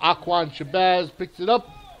 14, Aquan Shabazz picks it up,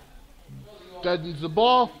 deadens the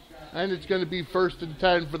ball, and it's going to be 1st and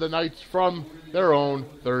 10 for the Knights from their own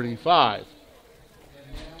 35.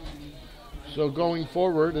 So going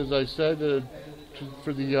forward, as I said,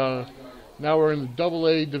 for the now we're in the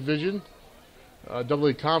AA division,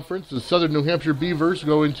 AA conference. The Southern New Hampshire Beavers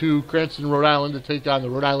go into Cranston, Rhode Island to take on the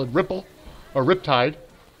Rhode Island Riptide.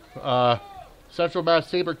 Central Mass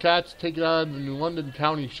Sabercats taking on the New London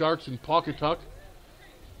County Sharks in Pawcatuck.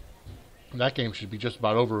 That game should be just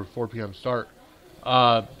about over at 4 p.m. start.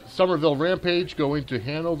 Somerville Rampage go into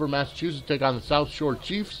Hanover, Massachusetts, take on the South Shore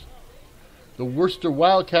Chiefs. The Worcester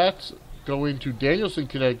Wildcats go into Danielson,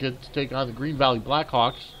 Connecticut, to take on the Green Valley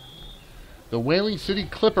Blackhawks. The Whaling City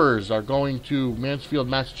Clippers are going to Mansfield,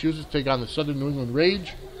 Massachusetts, to take on the Southern New England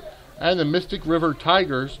Rage. And the Mystic River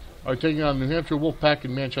Tigers are taking on the New Hampshire Wolfpack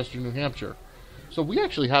in Manchester, New Hampshire. So we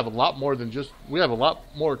actually have a lot more than we have a lot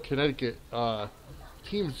more Connecticut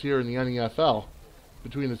teams here in the NEFL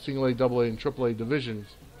between the single A, AA, and AAA divisions.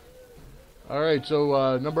 All right,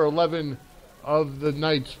 so number 11 of the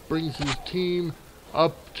Knights brings his team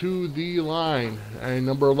up to the line, and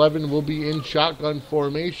number 11 will be in shotgun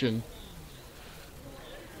formation.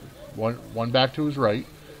 One back to his right,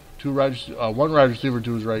 one wide receiver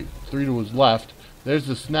to his right, 3 to his left. There's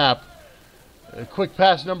the snap. A quick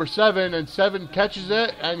pass, number 7, and 7 catches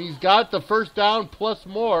it, and he's got the first down plus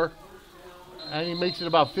more, and he makes it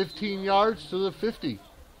about 15 yards to the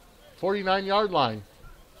 49-yard line.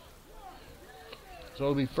 So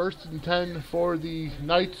it'll be 1st and 10 for the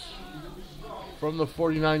Knights from the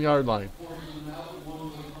 49-yard line.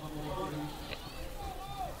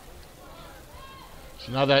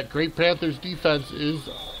 So now that great Panthers defense is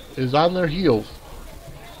on their heels.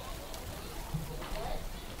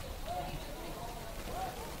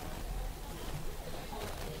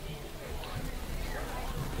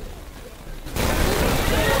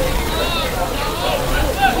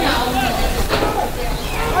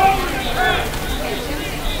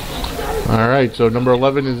 All right, so number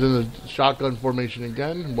 11 is in the shotgun formation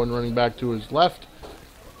again. One running back to his left.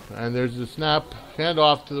 And there's the snap,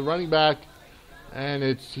 handoff to the running back, and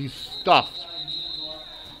he's stuffed.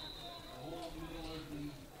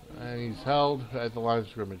 And he's held at the line of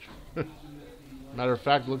scrimmage. Matter of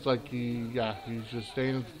fact, looks like he's just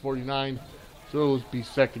staying at the 49, so it'll be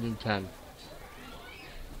 2nd and 10.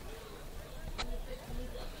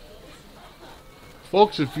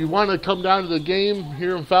 Folks, if you want to come down to the game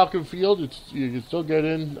here in Falcon Field, you can still get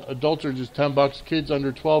in. Adults are just $10. Kids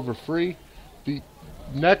under 12 are free. The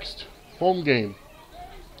next home game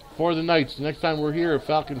for the Knights, the next time we're here at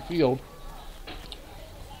Falcon Field.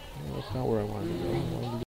 Well, that's not where I wanted to go.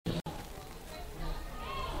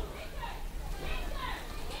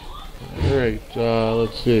 Alright,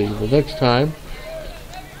 let's see. The next time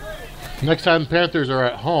the Panthers are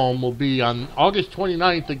at home will be on August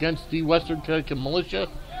 29th against the Western Connecticut Militia.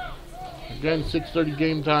 Again, 6:30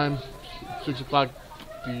 game time, 6 o'clock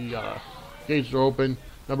the gates are open.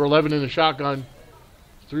 Number 11 in the shotgun,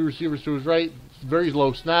 3 receivers to his right, very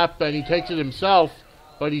low snap, and he takes it himself,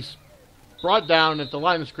 but he's brought down at the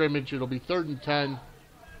line of scrimmage. It'll be 3rd and 10.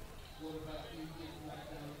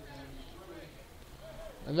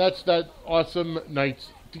 And that's that awesome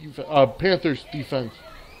Panthers defense.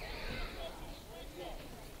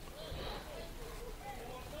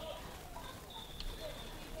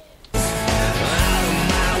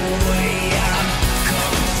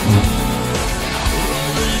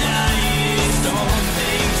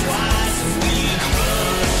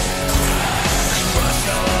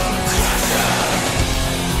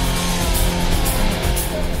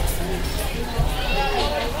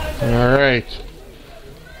 All right.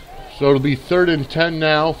 So it'll be 3rd and 10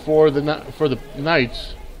 now for the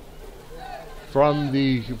Knights from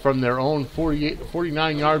their own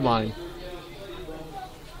 49-yard line.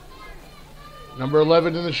 Number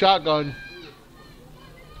 11 in the shotgun.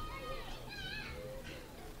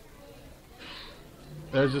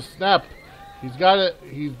 There's a snap. He's got it.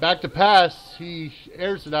 He's back to pass. He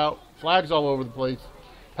airs it out. Flags all over the place.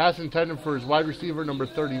 Pass intended for his wide receiver, number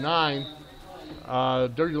 39.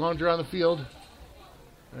 Dirty laundry on the field.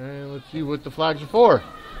 And let's see what the flags are for.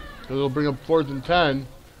 So it'll bring up 4th and 10,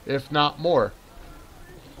 if not more.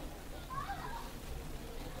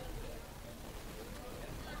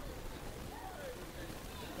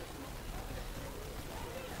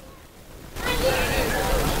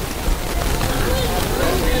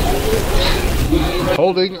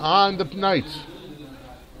 Holding on the Knights.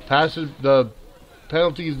 Passes, the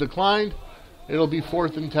penalty is declined. It'll be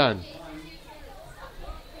 4th and 10.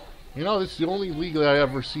 You know, this is the only league that I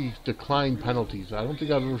ever see decline penalties. I don't think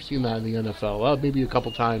I've ever seen that in the NFL. Well, maybe a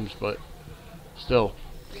couple times, but still.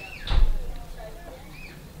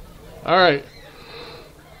 All right.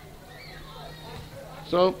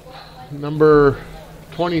 So, number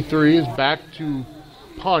 23 is back to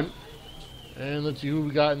punt. And let's see who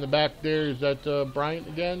we got in the back there. Is that Bryant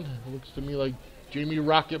again? It looks to me like Jamie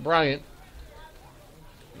Rocket Bryant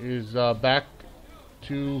is back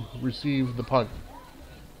to receive the punt.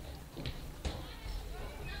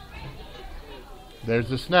 There's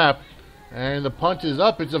the snap. And the punt is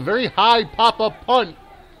up. It's a very high pop-up punt.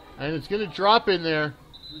 And it's going to drop in there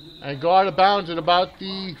and go out of bounds at about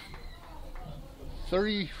the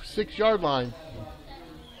 36-yard line.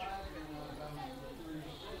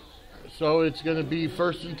 So it's going to be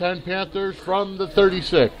 1st and 10 Panthers from the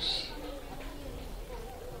 36.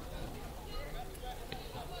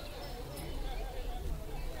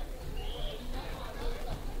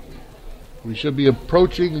 We should be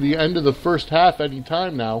approaching the end of the first half any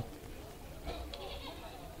time now.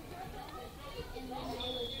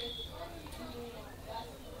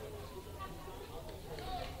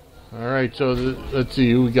 All right, so let's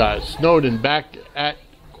see who we got. Snowden back at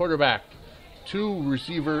quarterback. Two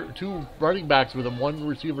running backs with him. One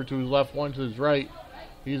receiver to his left, one to his right.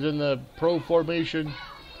 He's in the pro formation.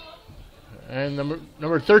 And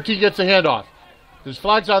number 13 gets a handoff. There's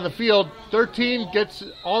flags on the field. 13 gets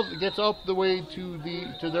up the way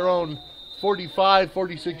to their own 45,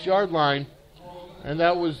 46-yard line. And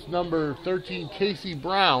that was number 13, Casey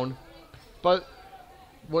Brown. But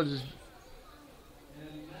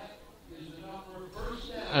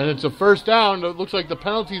and it's a first down. It looks like the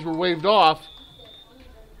penalties were waived off.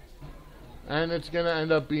 And it's going to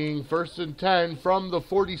end up being 1st and 10 from the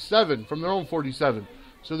 47, from their own 47.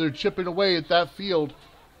 So they're chipping away at that field.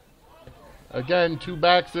 Again, two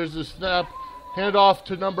backs. There's a snap. Handoff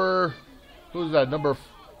to number, who's that? All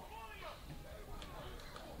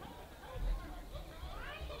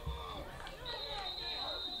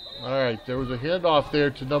right, there was a handoff there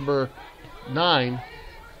to number 9,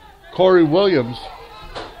 Corey Williams.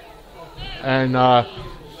 And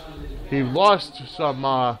he lost some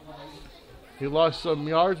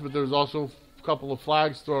yards, but there was also a couple of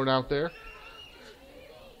flags thrown out there.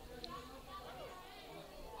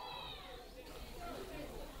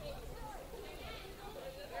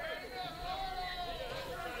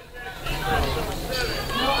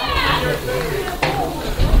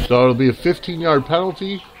 So it'll be a 15-yard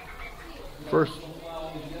penalty. First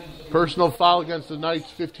personal foul against the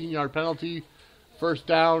Knights, 15-yard penalty. First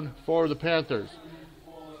down for the Panthers.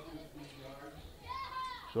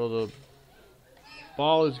 So the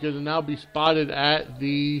ball is going to now be spotted at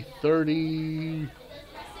the 30.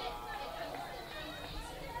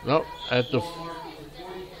 Nope, at the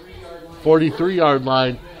 43-yard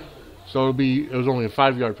line. So it was only a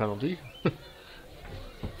 5-yard penalty.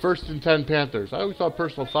 1st and 10 Panthers. I always thought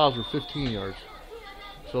personal fouls were 15 yards.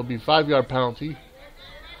 So it'll be 5-yard penalty.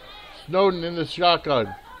 Snowden in the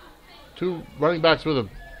shotgun. Two running backs with him.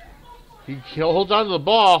 He holds on to the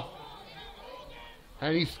ball.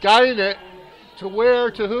 And he's skying it to where,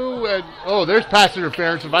 to who, and oh, there's pass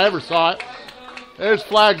interference if I ever saw it. There's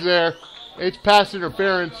flags there. It's pass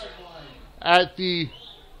interference at the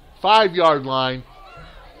 5-yard line.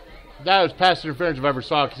 That was pass interference if I ever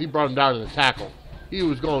saw it because he brought him down to the tackle. He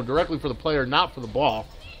was going directly for the player, not for the ball.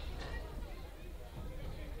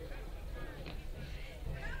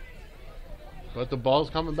 But the ball's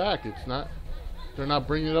coming back. It's not. They're not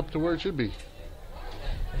bringing it up to where it should be.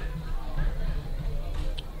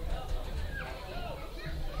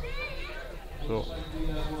 So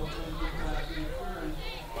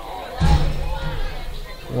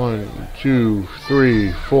 1, 2,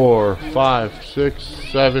 3, 4, 5, 6,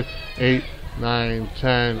 7, 8, 9,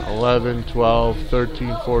 10, 11, 12,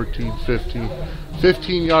 13, 14, 15.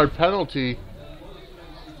 15-yard penalty.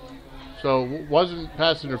 So it wasn't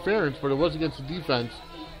pass interference, but it was against the defense.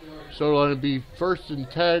 So it'll be 1st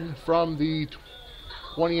and 10 from the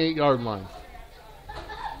 28-yard line.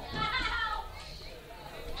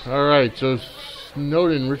 All right, so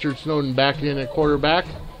Richard Snowden back in at quarterback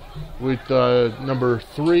with number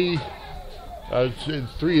 3.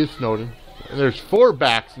 3 is Snowden. And there's 4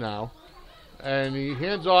 backs now. And he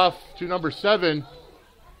hands off to number 7.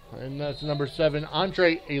 And that's number 7,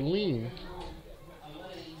 Andrew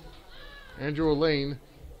Elaine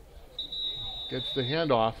gets the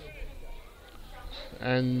handoff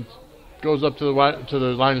and goes up to the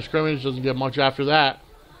line of scrimmage. Doesn't get much after that.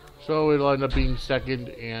 So it'll end up being second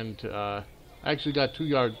and actually got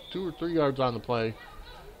 2 or 3 yards on the play.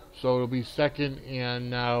 So it'll be second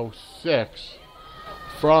and now 6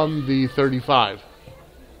 from the 35.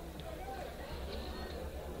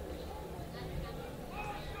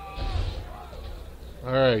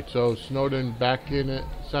 All right, so Snowden back in at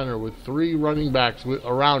center with 3 running backs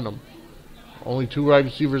around him. Only 2 wide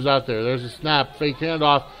receivers out there. There's a snap, fake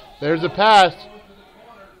handoff. There's a pass.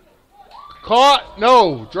 Caught.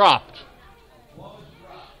 No, dropped.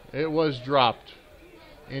 It was dropped.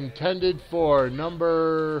 Intended for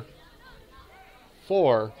number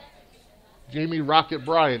 4, Jamie Rocket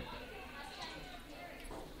Bryant.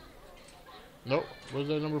 Nope, was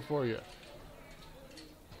that number 4 yet?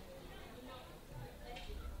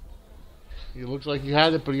 He looks like he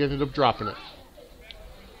had it, but he ended up dropping it.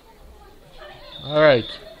 All right.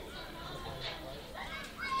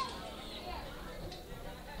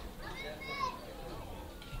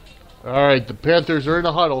 All right, the Panthers are in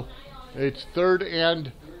a huddle. It's 3rd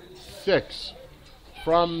and 6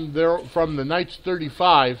 from the Knights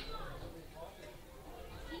 35.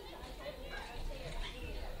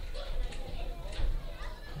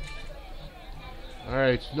 All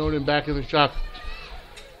right, Snowden back in the shot.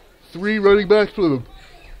 3 running backs with him.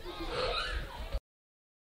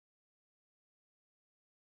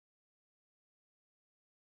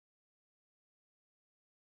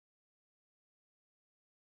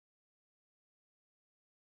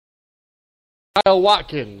 Kyle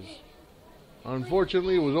Watkins.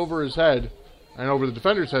 Unfortunately, it was over his head, and over the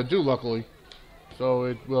defender's head too, luckily. So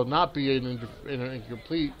it will not be an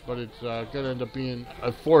incomplete, but it's going to end up being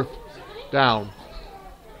a 4th down.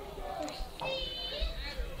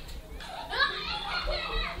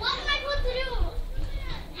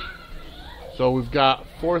 So we've got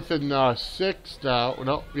 4th and 6 now.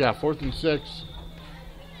 No, yeah, 4th and 6.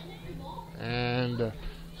 And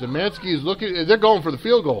Zemanski is looking. They're going for the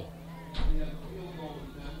field goal.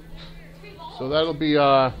 So that'll be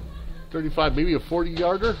 35, maybe a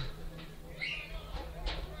 40-yarder.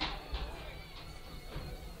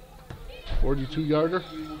 42-yarder.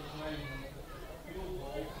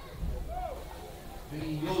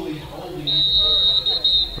 Vinny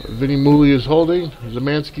Mooley is holding.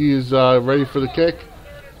 Zemanski is ready for the kick.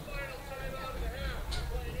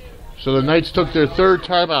 So the Knights took their 3rd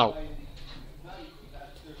timeout.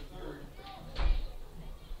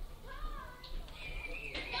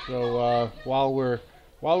 So while we're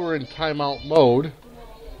in timeout mode,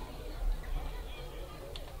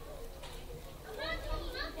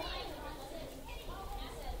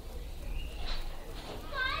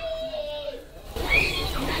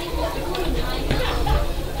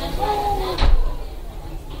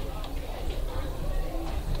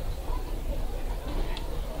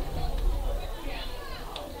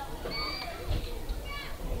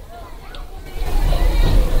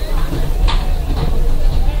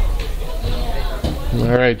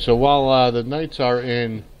 Alright, so while the Knights are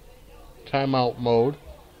in timeout mode,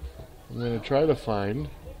 I'm going to try to find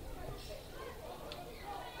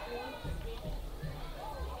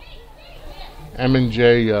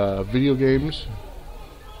M&J video games.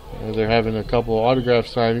 They're having a couple of autograph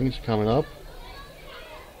signings coming up.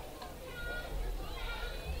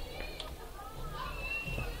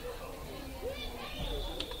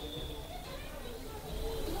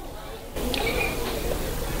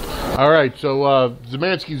 All right, so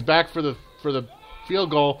Zemanski's back for the field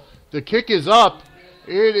goal. The kick is up.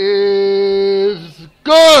 It is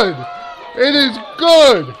good. It is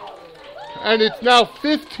good. And it's now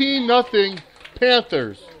 15-0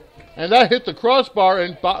 Panthers. And that hit the crossbar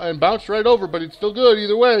and bounced right over, but it's still good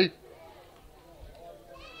either way.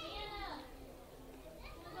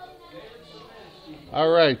 All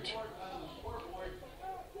right.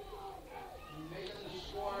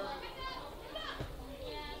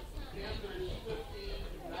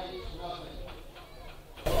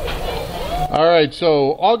 All right,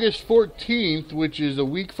 so August 14th, which is a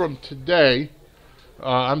week from today,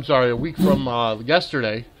 a week from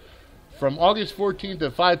yesterday, from August 14th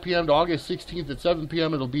at 5 p.m. to August 16th at 7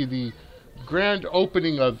 p.m., it'll be the grand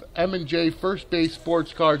opening of M&J First Base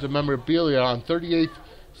Sports Cards and Memorabilia on 38th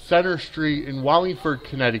Center Street in Wallingford,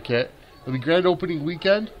 Connecticut. It'll be grand opening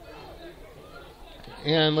weekend.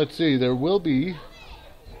 And let's see, there will be,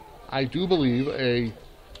 I do believe, WWE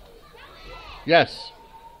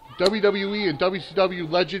and WCW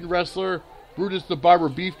legend wrestler Brutus the Barber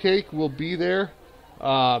Beefcake will be there.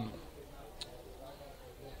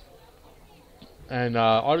 And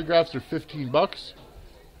autographs are $15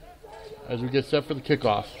 as we get set for the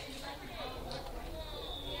kickoff.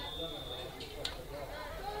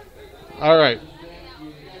 All right.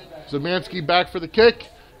 Zemansky back for the kick,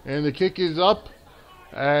 and the kick is up.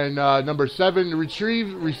 And number 7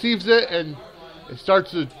 receives it, and it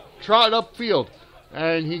starts to trot upfield.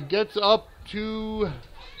 And he gets up to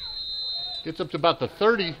about the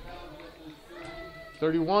 31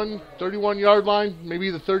 yard line, maybe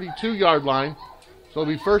the 32 yard line. So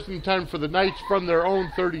it'll be 1st and 10 for the Knights from their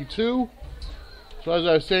own 32. So as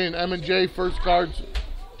I was saying, M&J First Cards,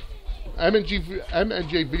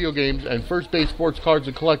 M&J Video Games, and First Base Sports Cards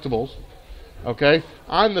and Collectibles. Okay,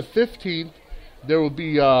 on the 15th, there will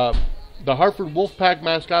be the Hartford Wolfpack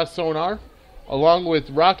mascot Sonar, along with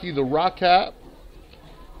Rocky the Rock Cat.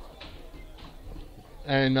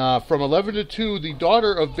 And from 11 to 2, the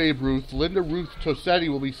daughter of Babe Ruth, Linda Ruth Tossetti,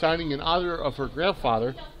 will be signing in honor of her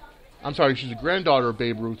grandfather. I'm sorry, she's a granddaughter of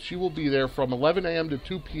Babe Ruth. She will be there from 11 a.m. to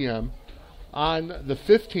 2 p.m. on the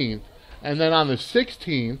 15th. And then on the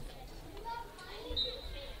 16th,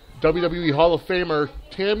 WWE Hall of Famer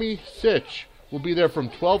Tammy Sitch will be there from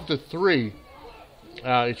 12 to 3.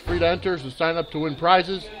 It's free to enter, so sign up to win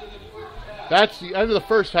prizes. That's the end of the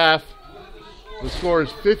first half. The score is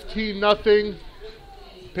 15-0.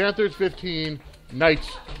 Panthers 15,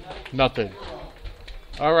 Knights nothing.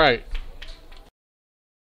 All right.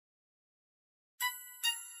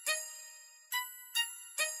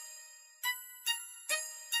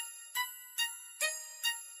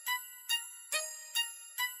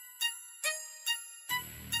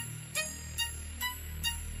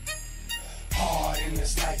 Hard in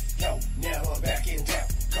this life, yo, never backing down.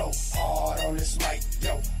 Go hard on this mic,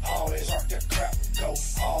 yo, always rock the crowd. Go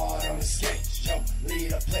hard on the stage, yo,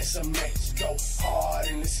 lead a place of mates. Go hard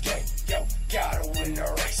in this game, yo, gotta win the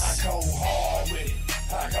race. I go hard with it,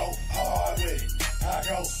 I go hard with it, I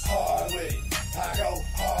go hard with it, I go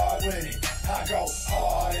hard with it, I go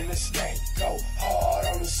hard in this game. Go hard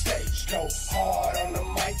on the stage, go hard on the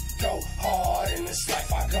mic, go hard in this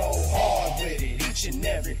life. I go hard with it each and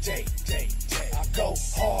every day. I go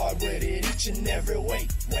hard with it each and every way.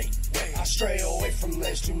 I stray away from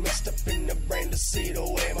lanes too messed up in the brain to see the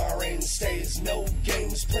way my reign stays. No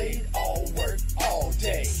games played, all work, all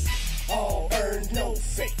day. All earned, no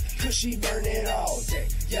fake. Cushy burning all day.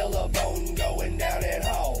 Yellow bone going down in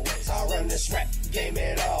hallways. I run this rap game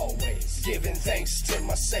in always. Giving thanks to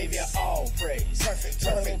my savior, all praise. Perfect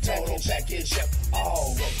total package, yep,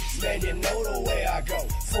 always. Man, you know the way I go.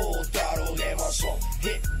 Full throttle, game on slow.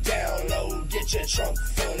 Hit down low, get your trunk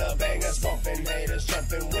full of bangers bumping, haters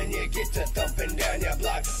jumping. When you get to thumping down your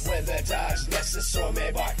block, whether Dodge, Lexus, or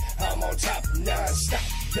Maybach, I'm on top non-stop.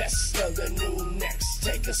 Best of the new next.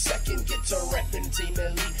 Take a second, get to reppin' Team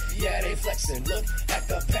Elite. Yeah, they flexin'. Look at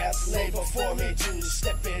the path lay before me.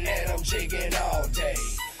 Two-stepping and I'm jigging all day.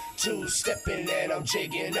 Two-stepping and I'm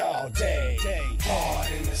jigging all day.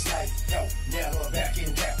 Hard in this life, yo, never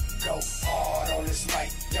backing down. Go hard on this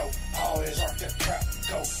mic, yo, always rock the crowd.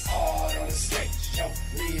 Go hard on the stage, yo,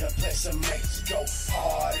 lead a place of mates. Go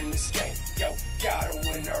hard in this game, yo, gotta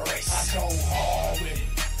win the race. I go hard with it,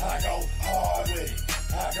 I go hard with it,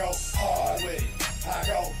 I go hard with it, I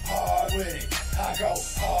go hard with it, I go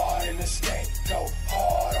hard in this game. Go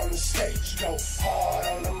hard on the stage, go hard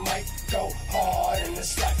on the mic, go hard in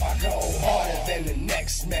this life. I go harder than the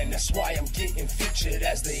next man. That's why I'm getting featured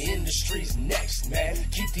as the industry's next man.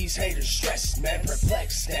 Keep these haters stressed, man,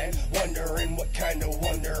 perplexed and wondering what kind of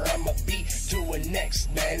wonder I'ma be doing next,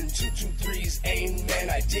 man. 223's aim, man,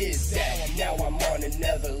 I did that. Now I'm on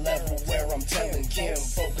another level where I'm telling Kim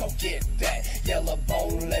folk, go get that. Yellow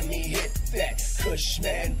bone, let me hit that. Kush,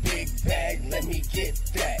 man, big bag, let me get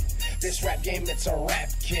that. This rap game, it's a rap,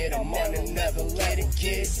 kid. I'm on another letter,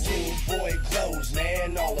 kid. New boy clothes,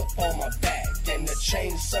 man, all up on my back. And the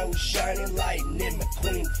chain so shiny, lightning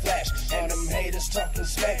McQueen flash. And them haters talking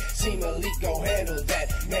smack. Team Elite, go handle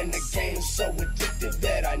that. Man, the game's so addictive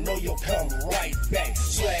that I know you'll come right back.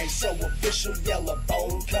 Swag so official, yellow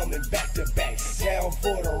bone coming back to back. Down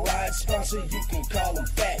for the ride, sponsor, you can call him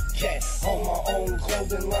Fat Cat. On my own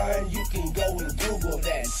clothing line, you can go and Google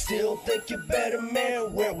that. Still think you're better,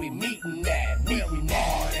 man, where we meeting at? Meeting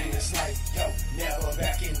hard in this life, yo, never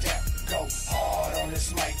backing down. Go hard on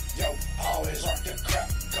this mic, yo, always rock the crowd.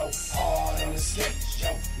 Go hard on the stage, yo,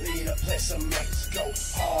 lead a place of mates. Go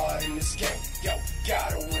hard in this game, yo,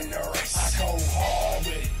 gotta win the race. I go hard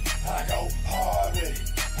with it, I go hard with it,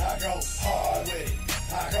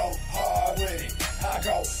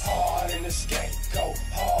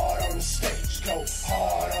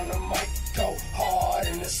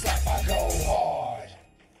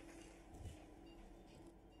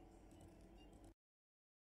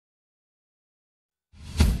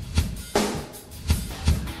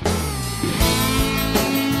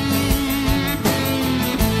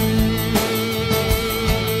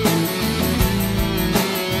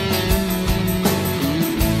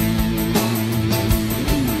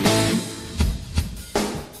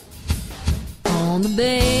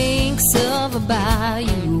 of a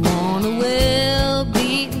bayou on a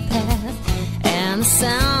well-beaten path, and the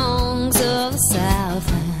songs of the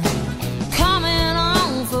Southland coming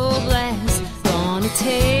on full blast. Gonna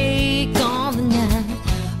take on the night,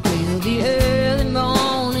 we'll be early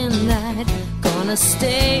morning light. Gonna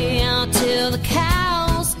stay out till the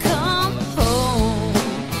cows come home.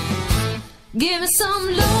 Give me some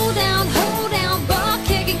low down, hold down, buck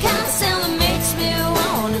kicking kind of sound that makes me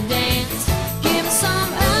wanna dance. Give me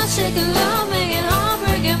some earth shaking, love making,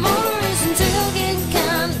 heartbreaking, motorists until getting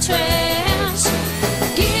kind of trash.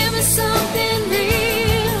 Give me something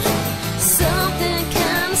real, something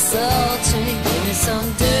kind of sultry. Give me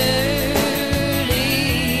some dirty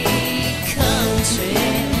country.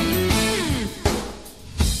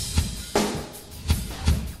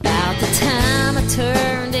 About the time I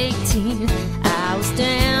turned 18, I was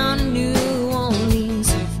down in New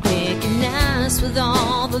Orleans, making nice with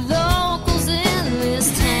all the locals in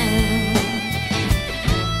this town.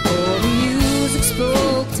 Oh, the music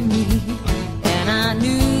spoke to me, and I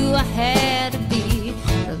knew I had to be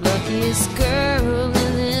the luckiest girl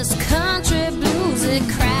in this country bluesy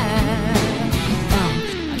crowd.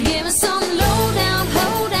 Give me some low down,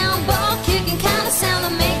 hold down, ball kicking kind of sound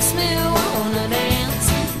that makes me wanna dance.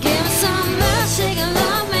 Give me some earth shaking,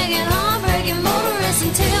 love making, heartbreaking, motorists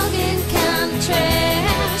and tailgating kind of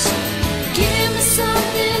trash. Give me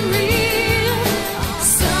something real,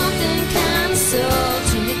 something kind of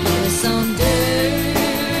sultry. Give me some dirty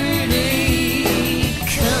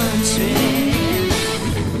country.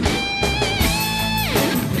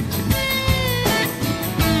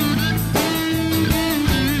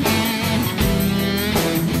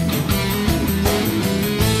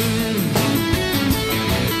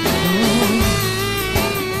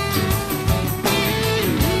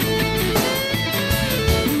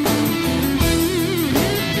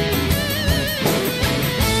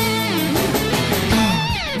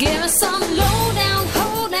 Give me some low down,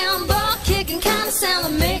 hold down, ball kicking kind of sound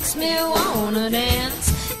that makes me wanna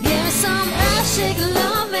dance. Give me some earth shaking,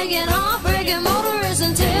 love making, heartbreaking, motorists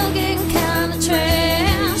and tailgating kind of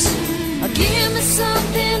trash. Give me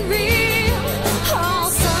something real, oh,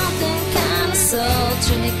 something kind of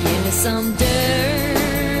sultry. Give me some dirty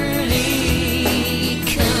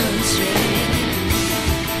country.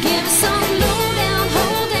 Give me some low down,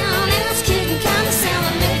 hold down, ass kicking kind of sound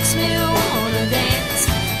that makes me wanna dance.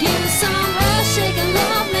 Give me some earth shaking,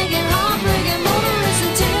 love making, heartbreaking, motorists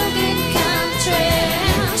and tailgating kind of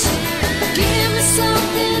trash. Give me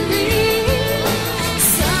something real,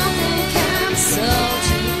 something kind of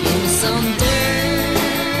sultry. Give me some dirty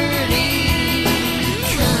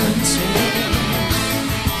country.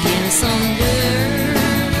 Give me some dirty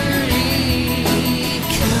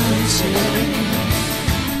country.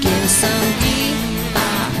 Give me some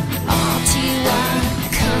D-I-R-T-Y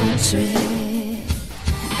country.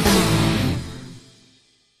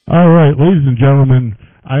 All right, ladies and gentlemen,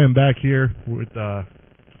 I am back here with, of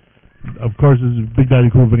course, this is Big Daddy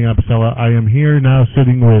Cool Vinny Apicella. I am here now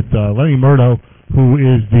sitting with Lenny Murdo, who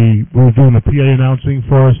is we're doing the PA announcing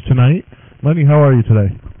for us tonight. Lenny, how are you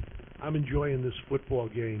today? I'm enjoying this football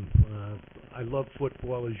game. I love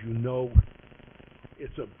football, as you know.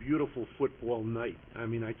 It's a beautiful football night. I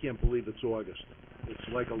mean, I can't believe it's August. It's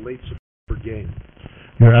like a late September game.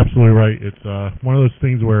 You're absolutely right. It's one of those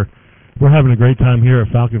things where we're having a great time here at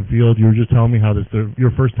Falcon Field. You were just telling me how this is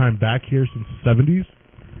your first time back here since the 70s?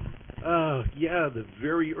 Yeah, the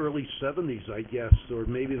very early 70s, I guess, or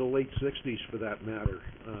maybe the late 60s for that matter.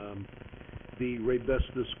 The Ray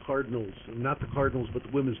Bestis Cardinals, not the Cardinals, but the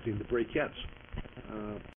women's team, the Brakettes,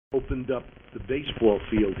 opened up the baseball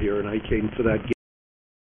field here, and I came for that game.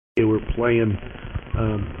 They were playing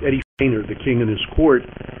Eddie Feiner, the king in his court,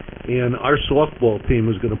 and our softball team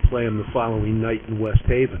was going to play him the following night in West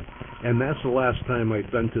Haven. And that's the last time I've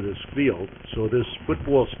been to this field. So this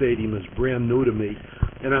football stadium is brand new to me,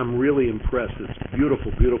 and I'm really impressed. It's a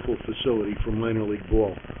beautiful, beautiful facility for minor league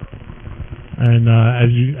ball. And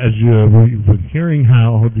as you were hearing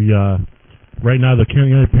how right now the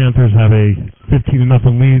Connecticut Panthers have a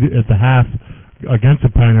 15-0 lead at the half against the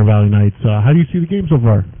Pioneer Valley Knights. How do you see the game so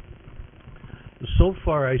far? So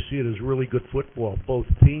far, I see it as really good football. Both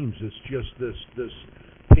teams. It's just this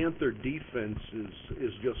Panther defense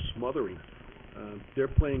is just smothering. They're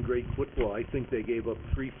playing great football. I think they gave up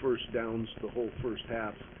 3 first downs the whole first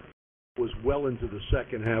half. It was well into the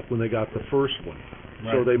second half when they got the first one.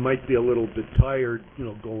 Right. So they might be a little bit tired,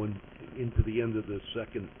 going into the end of the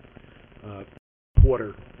second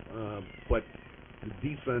quarter. But the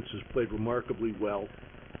defense has played remarkably well.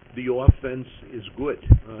 The offense is good.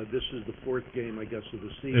 This is the 4th game, I guess, of the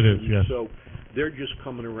season. It is, yes. So they're just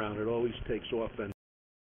coming around. It always takes offense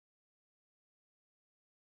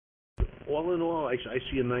I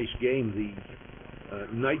see a nice game. The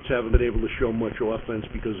Knights haven't been able to show much offense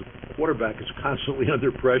because the quarterback is constantly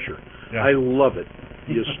under pressure. Yeah. I love it.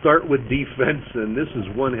 You start with defense, and this is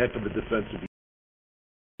one heck of a defensive.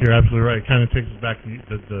 You're absolutely right. It kind of takes us back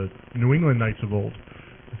to the New England Knights of old.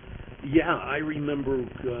 Yeah, I remember,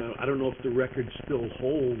 I don't know if the record still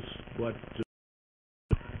holds, but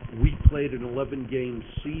we played an 11-game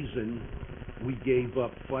season. We gave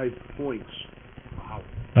up 5 points. Wow.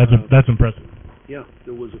 That's impressive. Yeah,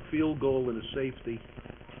 there was a field goal and a safety,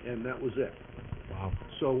 and that was it. Wow.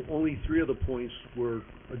 So only 3 of the points were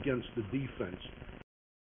against the defense.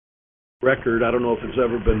 Record, I don't know if it's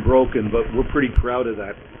ever been broken, but we're pretty proud of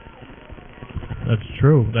that. That's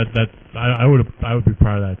true. I would be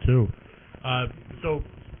proud of that too. So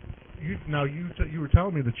you were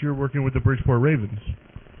telling me that you're working with the Bridgeport Ravens.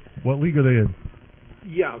 What league are they in?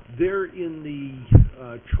 Yeah, they're in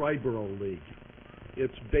the Triborough League.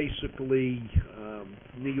 It's basically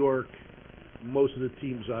New York, most of the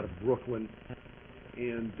teams out of Brooklyn,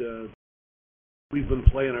 and we've been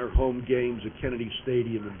playing our home games at Kennedy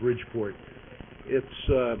Stadium in Bridgeport. It's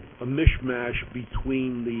a mishmash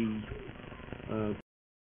between the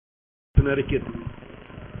Connecticut.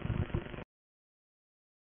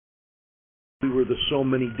 We were the so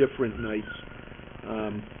many different Knights.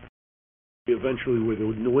 Eventually, we were the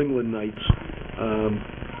New England Knights.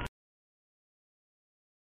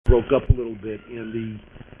 Broke up a little bit, and the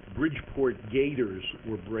Bridgeport Gators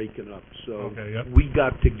were breaking up. So we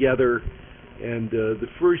got together, and the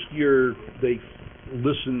first year they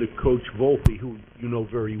listened to Coach Volpe, who you know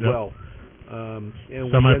very well. And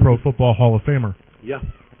Semi-Pro Football Hall of Famer. Yeah,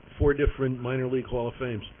 4 different minor league Hall of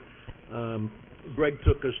Fames. Greg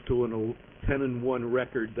took us to an 10-1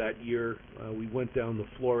 record that year. We went down to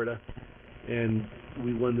Florida, and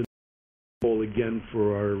we won the Bowl again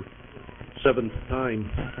for our 7th time.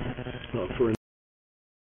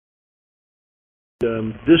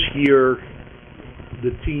 This year,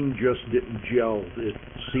 the team just didn't gel. It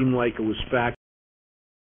seemed like it was fact.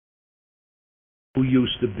 Who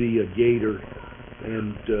used to be a Gator,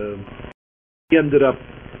 and he ended up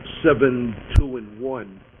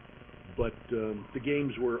 7-2-1. But the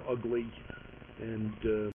games were ugly, and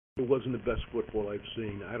it wasn't the best football I've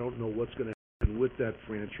seen. I don't know what's going to happen with that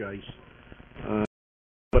franchise.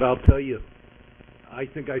 But I'll tell you, I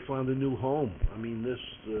think I found a new home. I mean,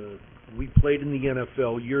 we played in the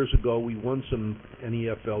NFL years ago. We won some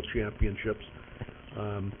NFL championships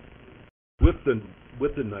with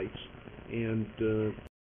the Knights, and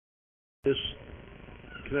this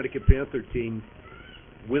Connecticut Panther team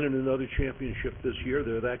winning another championship this year.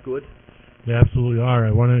 They're that good. They absolutely are.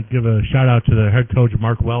 I want to give a shout out to their head coach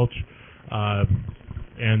Mark Welch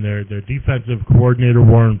and their defensive coordinator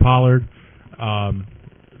Warren Pollard.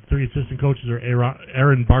 3 assistant coaches are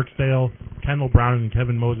Aaron Barksdale, Kendall Brown, and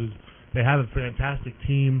Kevin Moses. They have a fantastic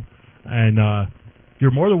team, and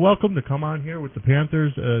you're more than welcome to come on here with the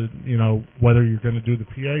Panthers. Whether you're going to do the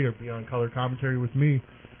PA or be on color commentary with me,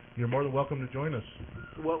 you're more than welcome to join us.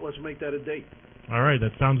 Well, let's make that a date. All right,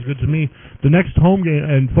 that sounds good to me. The next home game,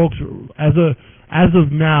 and folks, as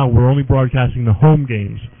of now, we're only broadcasting the home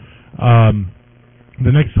games.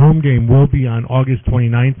 The next home game will be on August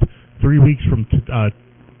 29th, 3 weeks from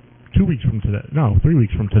 2 weeks from today. No, 3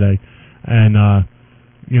 weeks from today, and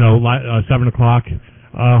 7 o'clock.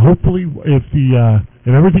 Hopefully, if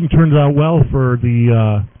everything turns out well for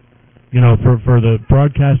the for the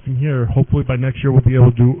broadcasting here, hopefully by next year we'll be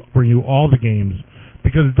able to bring you all the games,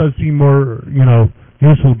 because it does seem more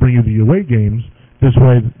useful to bring you the away games. This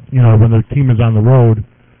way, when the team is on the road,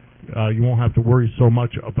 you won't have to worry so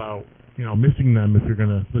much about missing them if you're going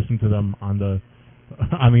to listen to them on the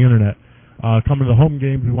internet. Coming to the home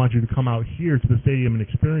games, we want you to come out here to the stadium and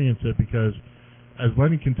experience it, because as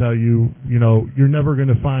Lenny can tell you, you're never going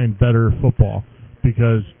to find better football,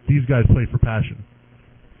 because these guys play for passion.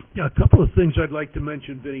 Yeah, a couple of things I'd like to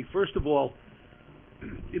mention, Vinny. First of all,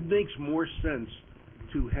 it makes more sense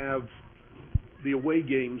to have the away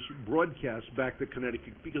games broadcast back to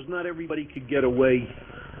Connecticut, because not everybody could get away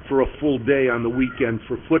for a full day on the weekend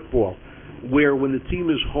for football, where when the team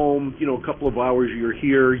is home, a couple of hours you're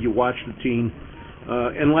here, you watch the team,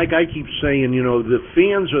 and like I keep saying, the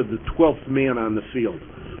fans are the 12th man on the field.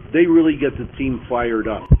 They really get the team fired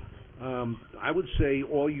up. I would say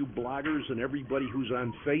all you bloggers and everybody who's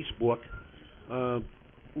on Facebook,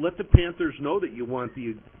 let the Panthers know that you want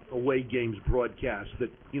the away games broadcast,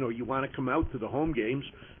 that you want to come out to the home games,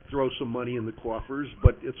 throw some money in the coffers,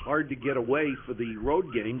 but it's hard to get away for the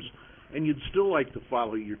road games, and you'd still like to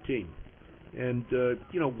follow your team. And,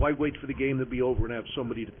 why wait for the game to be over and have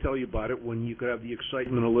somebody to tell you about it when you could have the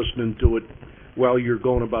excitement of listening to it while you're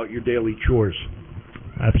going about your daily chores?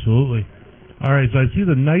 Absolutely. All right, so I see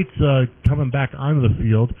the Knights coming back onto the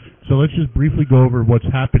field. So let's just briefly go over what's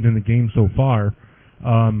happened in the game so far.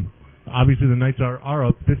 Obviously, the Knights are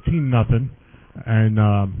up 15-0, and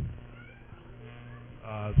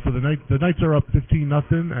so the Knights are up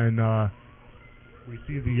 15-0, and we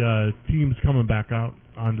see the teams coming back out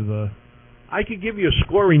onto the. I could give you a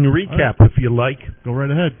scoring recap if you like. Go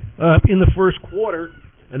right ahead. In the first quarter,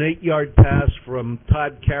 an 8-yard pass from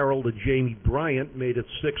Todd Carroll to Jamie Bryant made it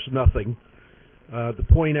 6-0. The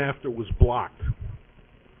point after was blocked.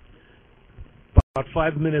 About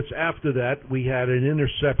 5 minutes after that, we had an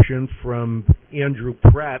interception from Andrew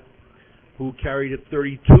Pratt, who carried it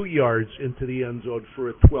 32 yards into the end zone for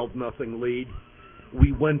a 12-0 lead.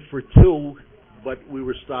 We went for 2, but we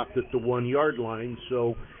were stopped at the 1-yard line,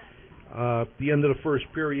 so at the end of the first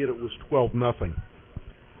period, it was 12-0.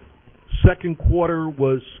 Second quarter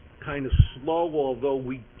was kind of slow, although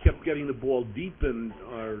we kept getting the ball deep in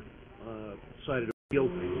our side of the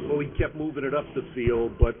field, but we kept moving it up the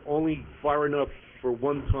field, but only far enough for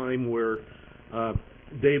one time where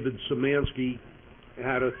David Szymanski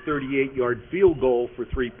had a 38-yard field goal for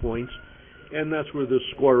 3 points, and that's where the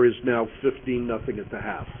score is now 15-0 at the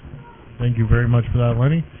half. Thank you very much for that,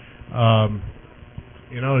 Lenny. As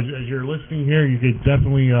you're listening here, you get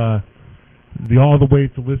definitely all the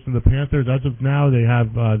ways to listen to the Panthers. As of now, they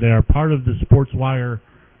are part of the Sportswire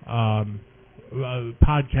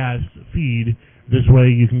podcast feed. This way,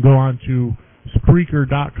 you can go on to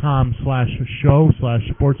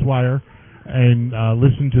Spreaker.com/show/Sportswire and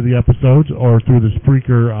listen to the episodes, or through the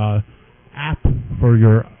Spreaker app for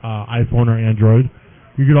your iPhone or Android.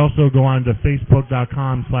 You could also go on to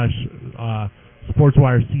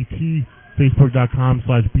Facebook.com/SportswireCT,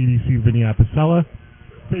 Facebook.com/BDC Vinny Apicella,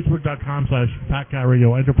 Facebook.com/Fat Cat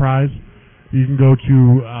Radio Enterprise. You can go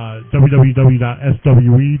to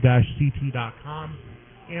www.swe-ct.com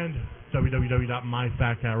and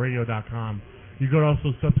www.myfatcatradio.com. You could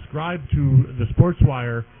also subscribe to the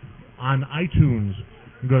Sportswire on iTunes.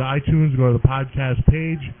 You go to iTunes, go to the podcast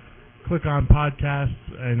page, click on podcasts,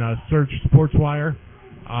 and search Sportswire.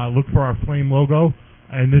 Look for our flame logo,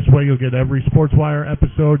 and this way you'll get every Sportswire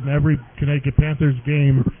episode and every Connecticut Panthers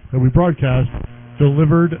game that we broadcast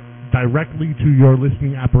delivered directly to your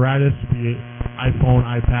listening apparatus, be it iPhone,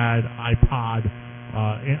 iPad, iPod,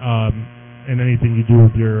 and anything you do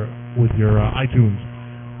with your iTunes.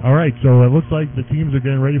 All right, so it looks like the teams are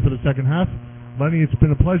getting ready for the second half. Lenny, it's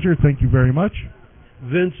been a pleasure. Thank you very much.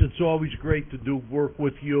 Vince, it's always great to do work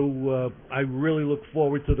with you. I really look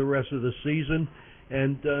forward to the rest of the season.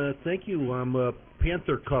 And thank you. I'm a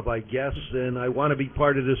Panther Cub, I guess, and I want to be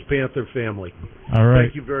part of this Panther family. All right.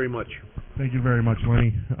 Thank you very much. Thank you very much,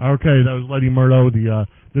 Lenny. Okay, that was Lenny Murdo, the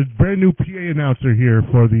brand new PA announcer here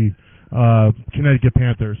for the Connecticut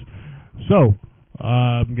Panthers. So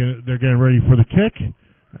they're getting ready for the kick,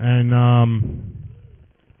 and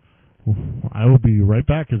I will be right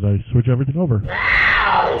back as I switch everything over.